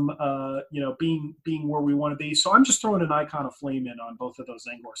from being where we want to be. So I'm just throwing an Icon of Flame in on both of those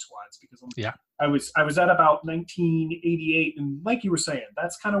Zangor squads, because I was at about 1988, and like you were saying,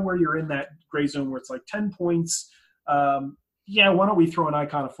 that's kind of where you're in that gray zone where it's like 10 points. Why don't we throw an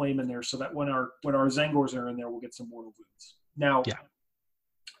Icon of Flame in there so that when our Zangors are in there, we'll get some mortal wounds. Now,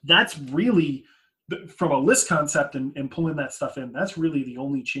 that's really, from a list concept and pulling that stuff in, that's really the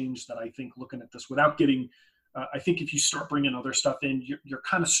only change that I think, looking at this without getting, I think if you start bringing other stuff in, you're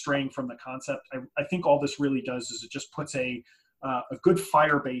kind of straying from the concept. I think all this really does is it just puts a good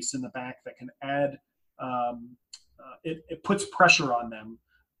fire base in the back that can add, it puts pressure on them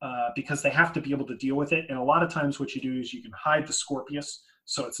because they have to be able to deal with it. And a lot of times what you do is you can hide the Scorpius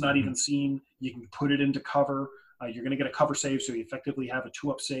so it's not even seen. You can put it into cover. You're going to get a cover save, so you effectively have a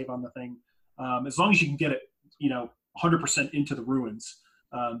 2-up save on the thing. As long as you can get it, 100% into the ruins,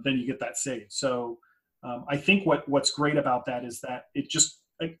 then you get that save. So I think what's great about that is that it just,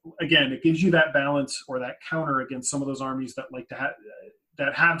 again, it gives you that balance or that counter against some of those armies that like to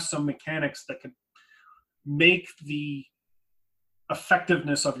have some mechanics that could make the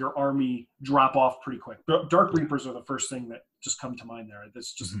effectiveness of your army drop off pretty quick. Dark Reapers are the first thing that just come to mind there.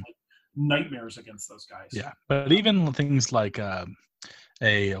 That's just like nightmares against those guys. Yeah, but even things like a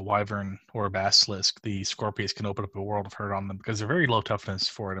Wyvern or a Basilisk, the Scorpius can open up a world of hurt on them because they're very low toughness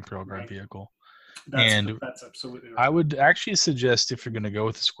for an Imperial Guard vehicle. That's absolutely right. I would actually suggest, if you're going to go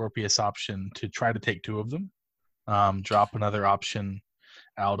with the Scorpius option, to try to take 2 of them. Drop another option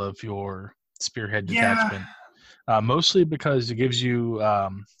out of your Spearhead detachment. Mostly because it gives you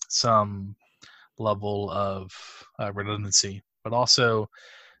some level of redundancy, but also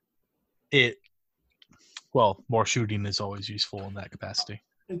more shooting is always useful in that capacity.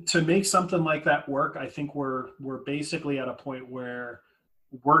 To make something like that work, I think we're basically at a point where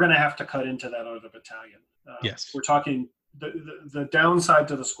we're going to have to cut into that other battalion. Yes. We're talking the downside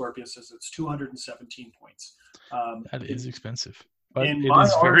to the Scorpius is it's 217 points. That is expensive, but it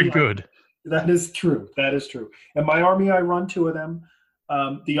is very good. That is true. In my army, I run 2 of them.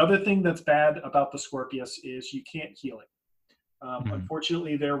 The other thing that's bad about the Scorpius is you can't heal it.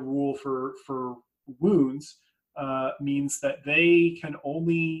 Unfortunately, their rule for wounds means that they can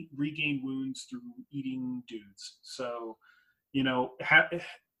only regain wounds through eating dudes. So,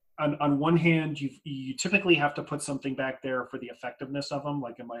 on one hand, you typically have to put something back there for the effectiveness of them.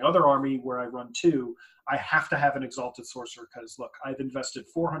 Like in my other army where I run 2, I have to have an Exalted Sorcerer because, look, I've invested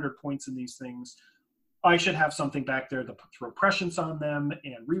 400 points in these things. I should have something back there to throw prescience on them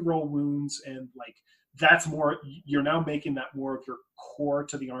and reroll wounds. And that's more, you're now making that more of your core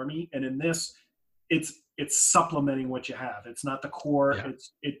to the army. And in this, it's supplementing what you have. It's not the core. Yeah.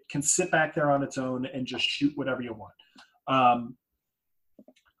 It can sit back there on its own and just shoot whatever you want.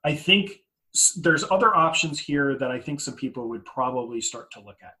 I think there's other options here that I think some people would probably start to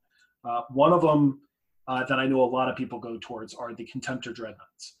look at. One of them that I know a lot of people go towards are the Contemptor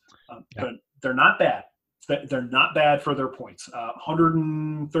Dreadnoughts. But they're not bad. They're not bad for their points.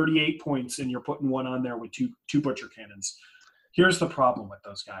 138 points, and you're putting one on there with two Butcher Cannons. Here's the problem with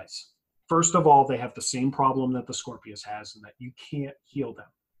those guys. First of all, they have the same problem that the Scorpius has, in that you can't heal them.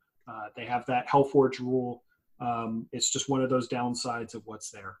 They have that Hellforge rule. It's just one of those downsides of what's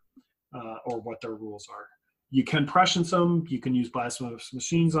there, or what their rules are. You can prescience them. You can use blasphemous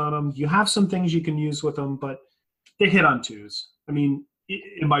machines on them. You have some things you can use with them, but they hit on twos. I mean,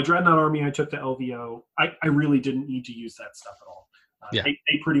 in my Dreadnought army, I took the LVO. I really didn't need to use that stuff at all.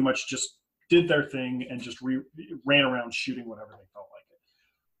 They pretty much just did their thing and just ran around shooting whatever they felt like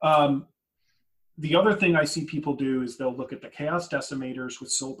it. The other thing I see people do is they'll look at the Chaos Decimators with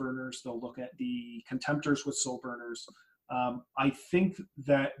Soul Burners. They'll look at the Contemptors with Soul Burners. I think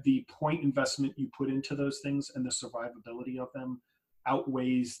that the point investment you put into those things and the survivability of them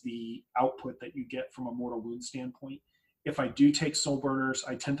outweighs the output that you get from a mortal wound standpoint. If I do take Soul Burners,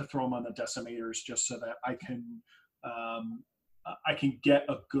 I tend to throw them on the Decimators just so that I can get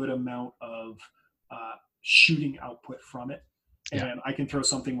a good amount of shooting output from it. And I can throw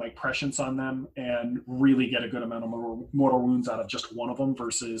something like Prescience on them and really get a good amount of mortal wounds out of just one of them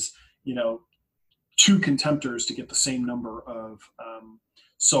versus, two Contemptors to get the same number of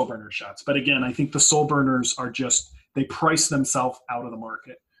Soul Burner shots. But again, I think the Soul Burners are they price themselves out of the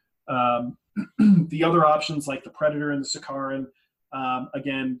market. The other options like the Predator and the Sakaran,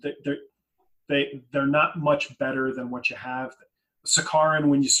 again, they're not much better than what you have. Sakaran,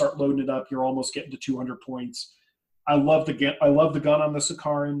 when you start loading it up, you're almost getting to 200 points. I love the gun on the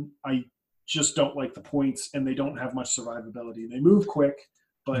Sakaran. I just don't like the points, and they don't have much survivability. They move quick,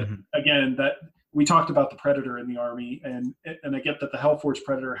 but again, that we talked about the Predator in the army, and I get that the Hellforge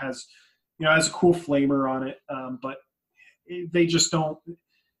Predator has a cool flamer on it, but they just don't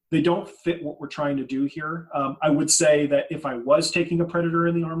fit what we're trying to do here. I would say that if I was taking a Predator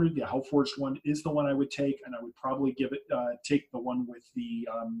in the army, the Hellforged one is the one I would take, and I would probably take the one with the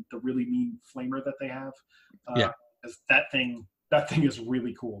really mean flamer that they have. Because that thing is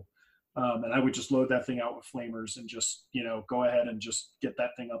really cool. And I would just load that thing out with flamers and just, go ahead and just get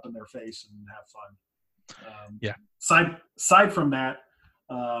that thing up in their face and have fun. Aside from that,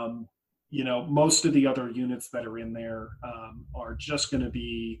 most of the other units that are in there are just going to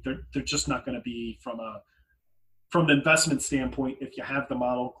be, they're just not going to be from an investment standpoint. If you have the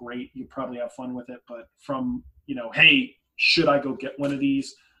model, great, you probably have fun with it. But from, hey, should I go get one of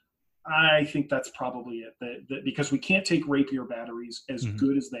these? I think that's probably it. Because we can't take Rapier batteries as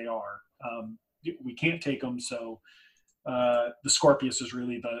good as they are. We can't take them. So the Scorpius is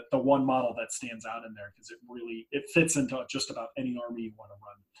really the one model that stands out in there because it fits into just about any army you want to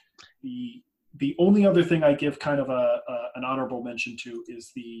run. The only other thing I give kind of an honorable mention to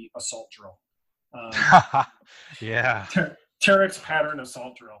is the Assault Drill. Terex Pattern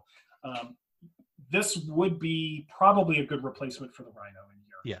Assault Drill. This would be probably a good replacement for the Rhino in here.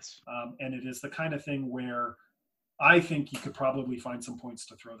 Yes. And it is the kind of thing where I think you could probably find some points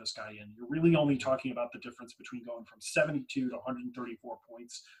to throw this guy in. You're really only talking about the difference between going from 72 to 134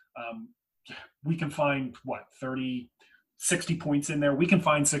 points. We can find, 60 points in there. We can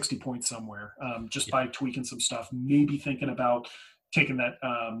find 60 points somewhere by tweaking some stuff, maybe thinking about taking that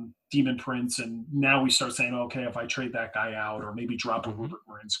Demon Prince, and now we start saying, okay, if I trade that guy out, or maybe drop a Rupert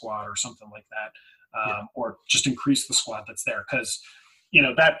Marine squad or something like that, or just increase the squad that's there, because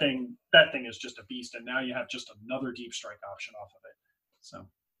that thing is just a beast, and now you have just another deep strike option off of it. So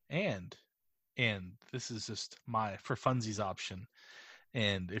and this is just my for funsies option.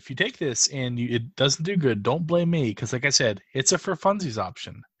 And if you take this and it doesn't do good, don't blame me, because like I said, it's a for funsies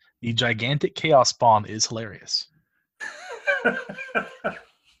option. The gigantic chaos spawn is hilarious.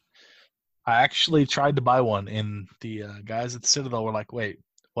 I actually tried to buy one, and the guys at the Citadel were like, wait,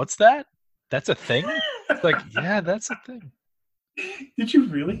 what's that? That's a thing? It's like, yeah, that's a thing. Did you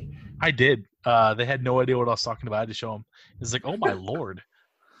really? I did. They had no idea what I was talking about. I had to show them. It's like, oh my lord.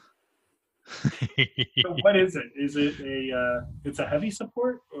 So what is it? Is it it's a heavy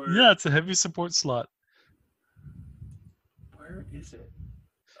support? Or? Yeah, it's a heavy support slot. Where is it?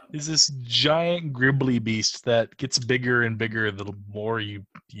 Is this giant gribbly beast that gets bigger and bigger the more you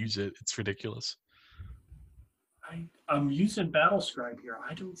use it. It's ridiculous. I'm using Battlescribe here.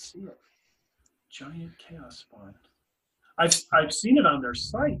 I don't see it. Giant Chaos Spawn. I've seen it on their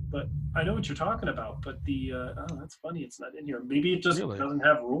site, but I know what you're talking about. But that's funny. It's not in here. Maybe it just doesn't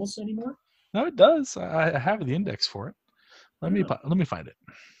have rules anymore. No, it does. I have the index for it. Let me find it.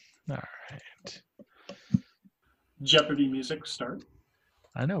 All right. Jeopardy music start.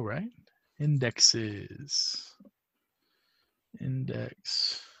 I know, right? Indexes.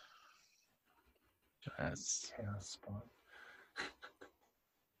 Index. That's... Chaos Spawn.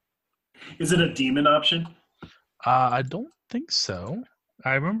 Is it a demon option? I don't think so.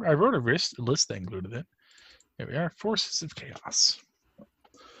 I remember I wrote a list that included it. Here we are. Forces of Chaos.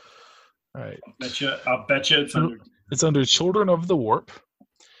 All right. I'll bet you it's under Children of the Warp.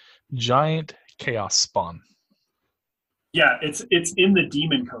 Giant Chaos Spawn. Yeah, it's in the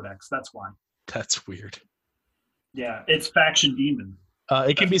Demon Codex. That's why. That's weird. Yeah, it's faction demon.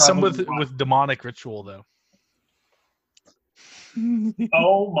 It can be some with demonic ritual though.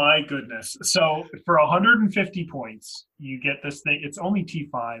 Oh my goodness! So for 150 points, you get this thing. It's only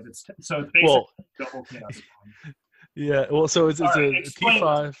T5. It's basically double chaos spawn. Yeah. Well, so it's a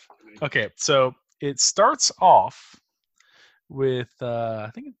T5. Okay, so it starts off with I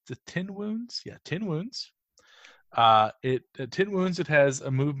think it's 10 wounds. Yeah, 10 wounds. At 10 wounds, it has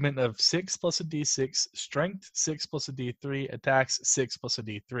a movement of 6 plus a d6, strength 6 plus a d3, attacks 6 plus a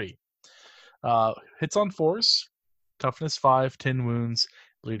d3. Hits on 4s, toughness 5, 10 wounds,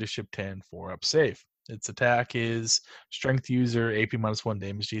 leadership 10, 4-up save. Its attack is strength user, AP -1,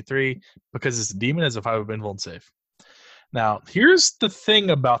 damage d3. Because it's a demon, it has a 5-up invuln save. Now, here's the thing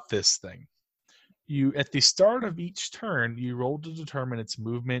about this thing. You, at the start of each turn, you roll to determine its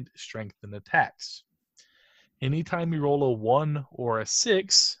movement, strength, and attacks. Anytime you roll a 1 or a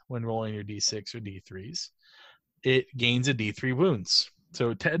 6 when rolling your d6 or d3s, it gains a d3 wounds.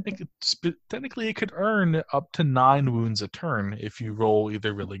 So technically it could earn up to 9 wounds a turn if you roll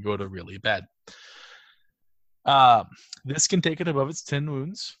either really good or really bad. This can take it above its 10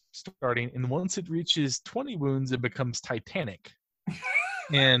 wounds starting, and once it reaches 20 wounds, it becomes Titanic.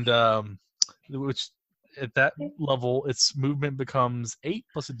 And which at that level, its movement becomes 8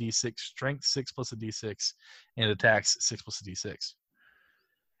 plus a d6, strength 6 plus a d6, and attacks 6 plus a d6.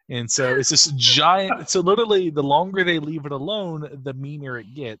 And so it's this giant. So literally, the longer they leave it alone, the meaner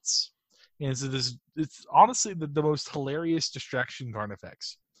it gets. And so it's honestly the most hilarious distraction card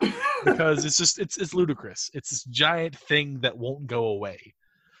effects, because it's ludicrous. It's this giant thing that won't go away.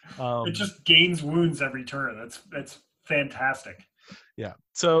 It just gains wounds every turn. That's fantastic. Yeah.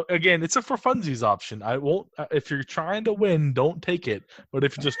 So again, it's a for funsies option. I won't. If you're trying to win, don't take it. But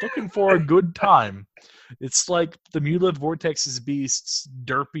if you're just looking for a good time, it's like the Muted Vortex's Beast's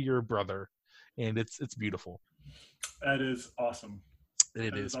derpier brother, and it's beautiful. That is awesome.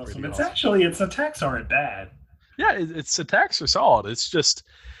 It is awesome. It's actually its attacks aren't bad. Yeah, its attacks are solid. It's just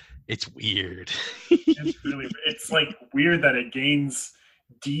weird. It's like weird that it gains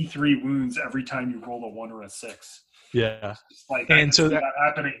D3 wounds every time you roll a 1 or a 6. Yeah, like and so that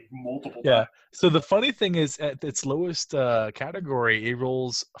happening multiple times. So the funny thing is, at its lowest category, it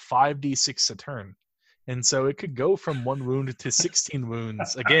rolls 5d6 a turn, and so it could go from 1 wound to 16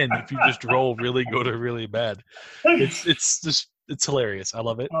 wounds. Again, if you just roll really good or really bad, it's hilarious. I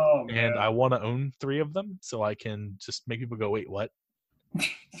love it, and I want to own 3 of them so I can just make people go, wait, what?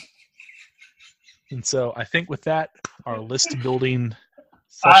 And so I think with that, our list building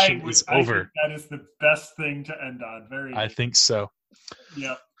session is over. That is the best thing to end on. I think so.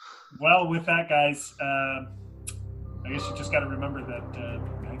 Yeah. Well, with that, guys, I guess you just got to remember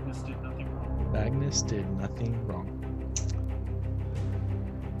that Magnus did nothing wrong. Magnus did nothing wrong.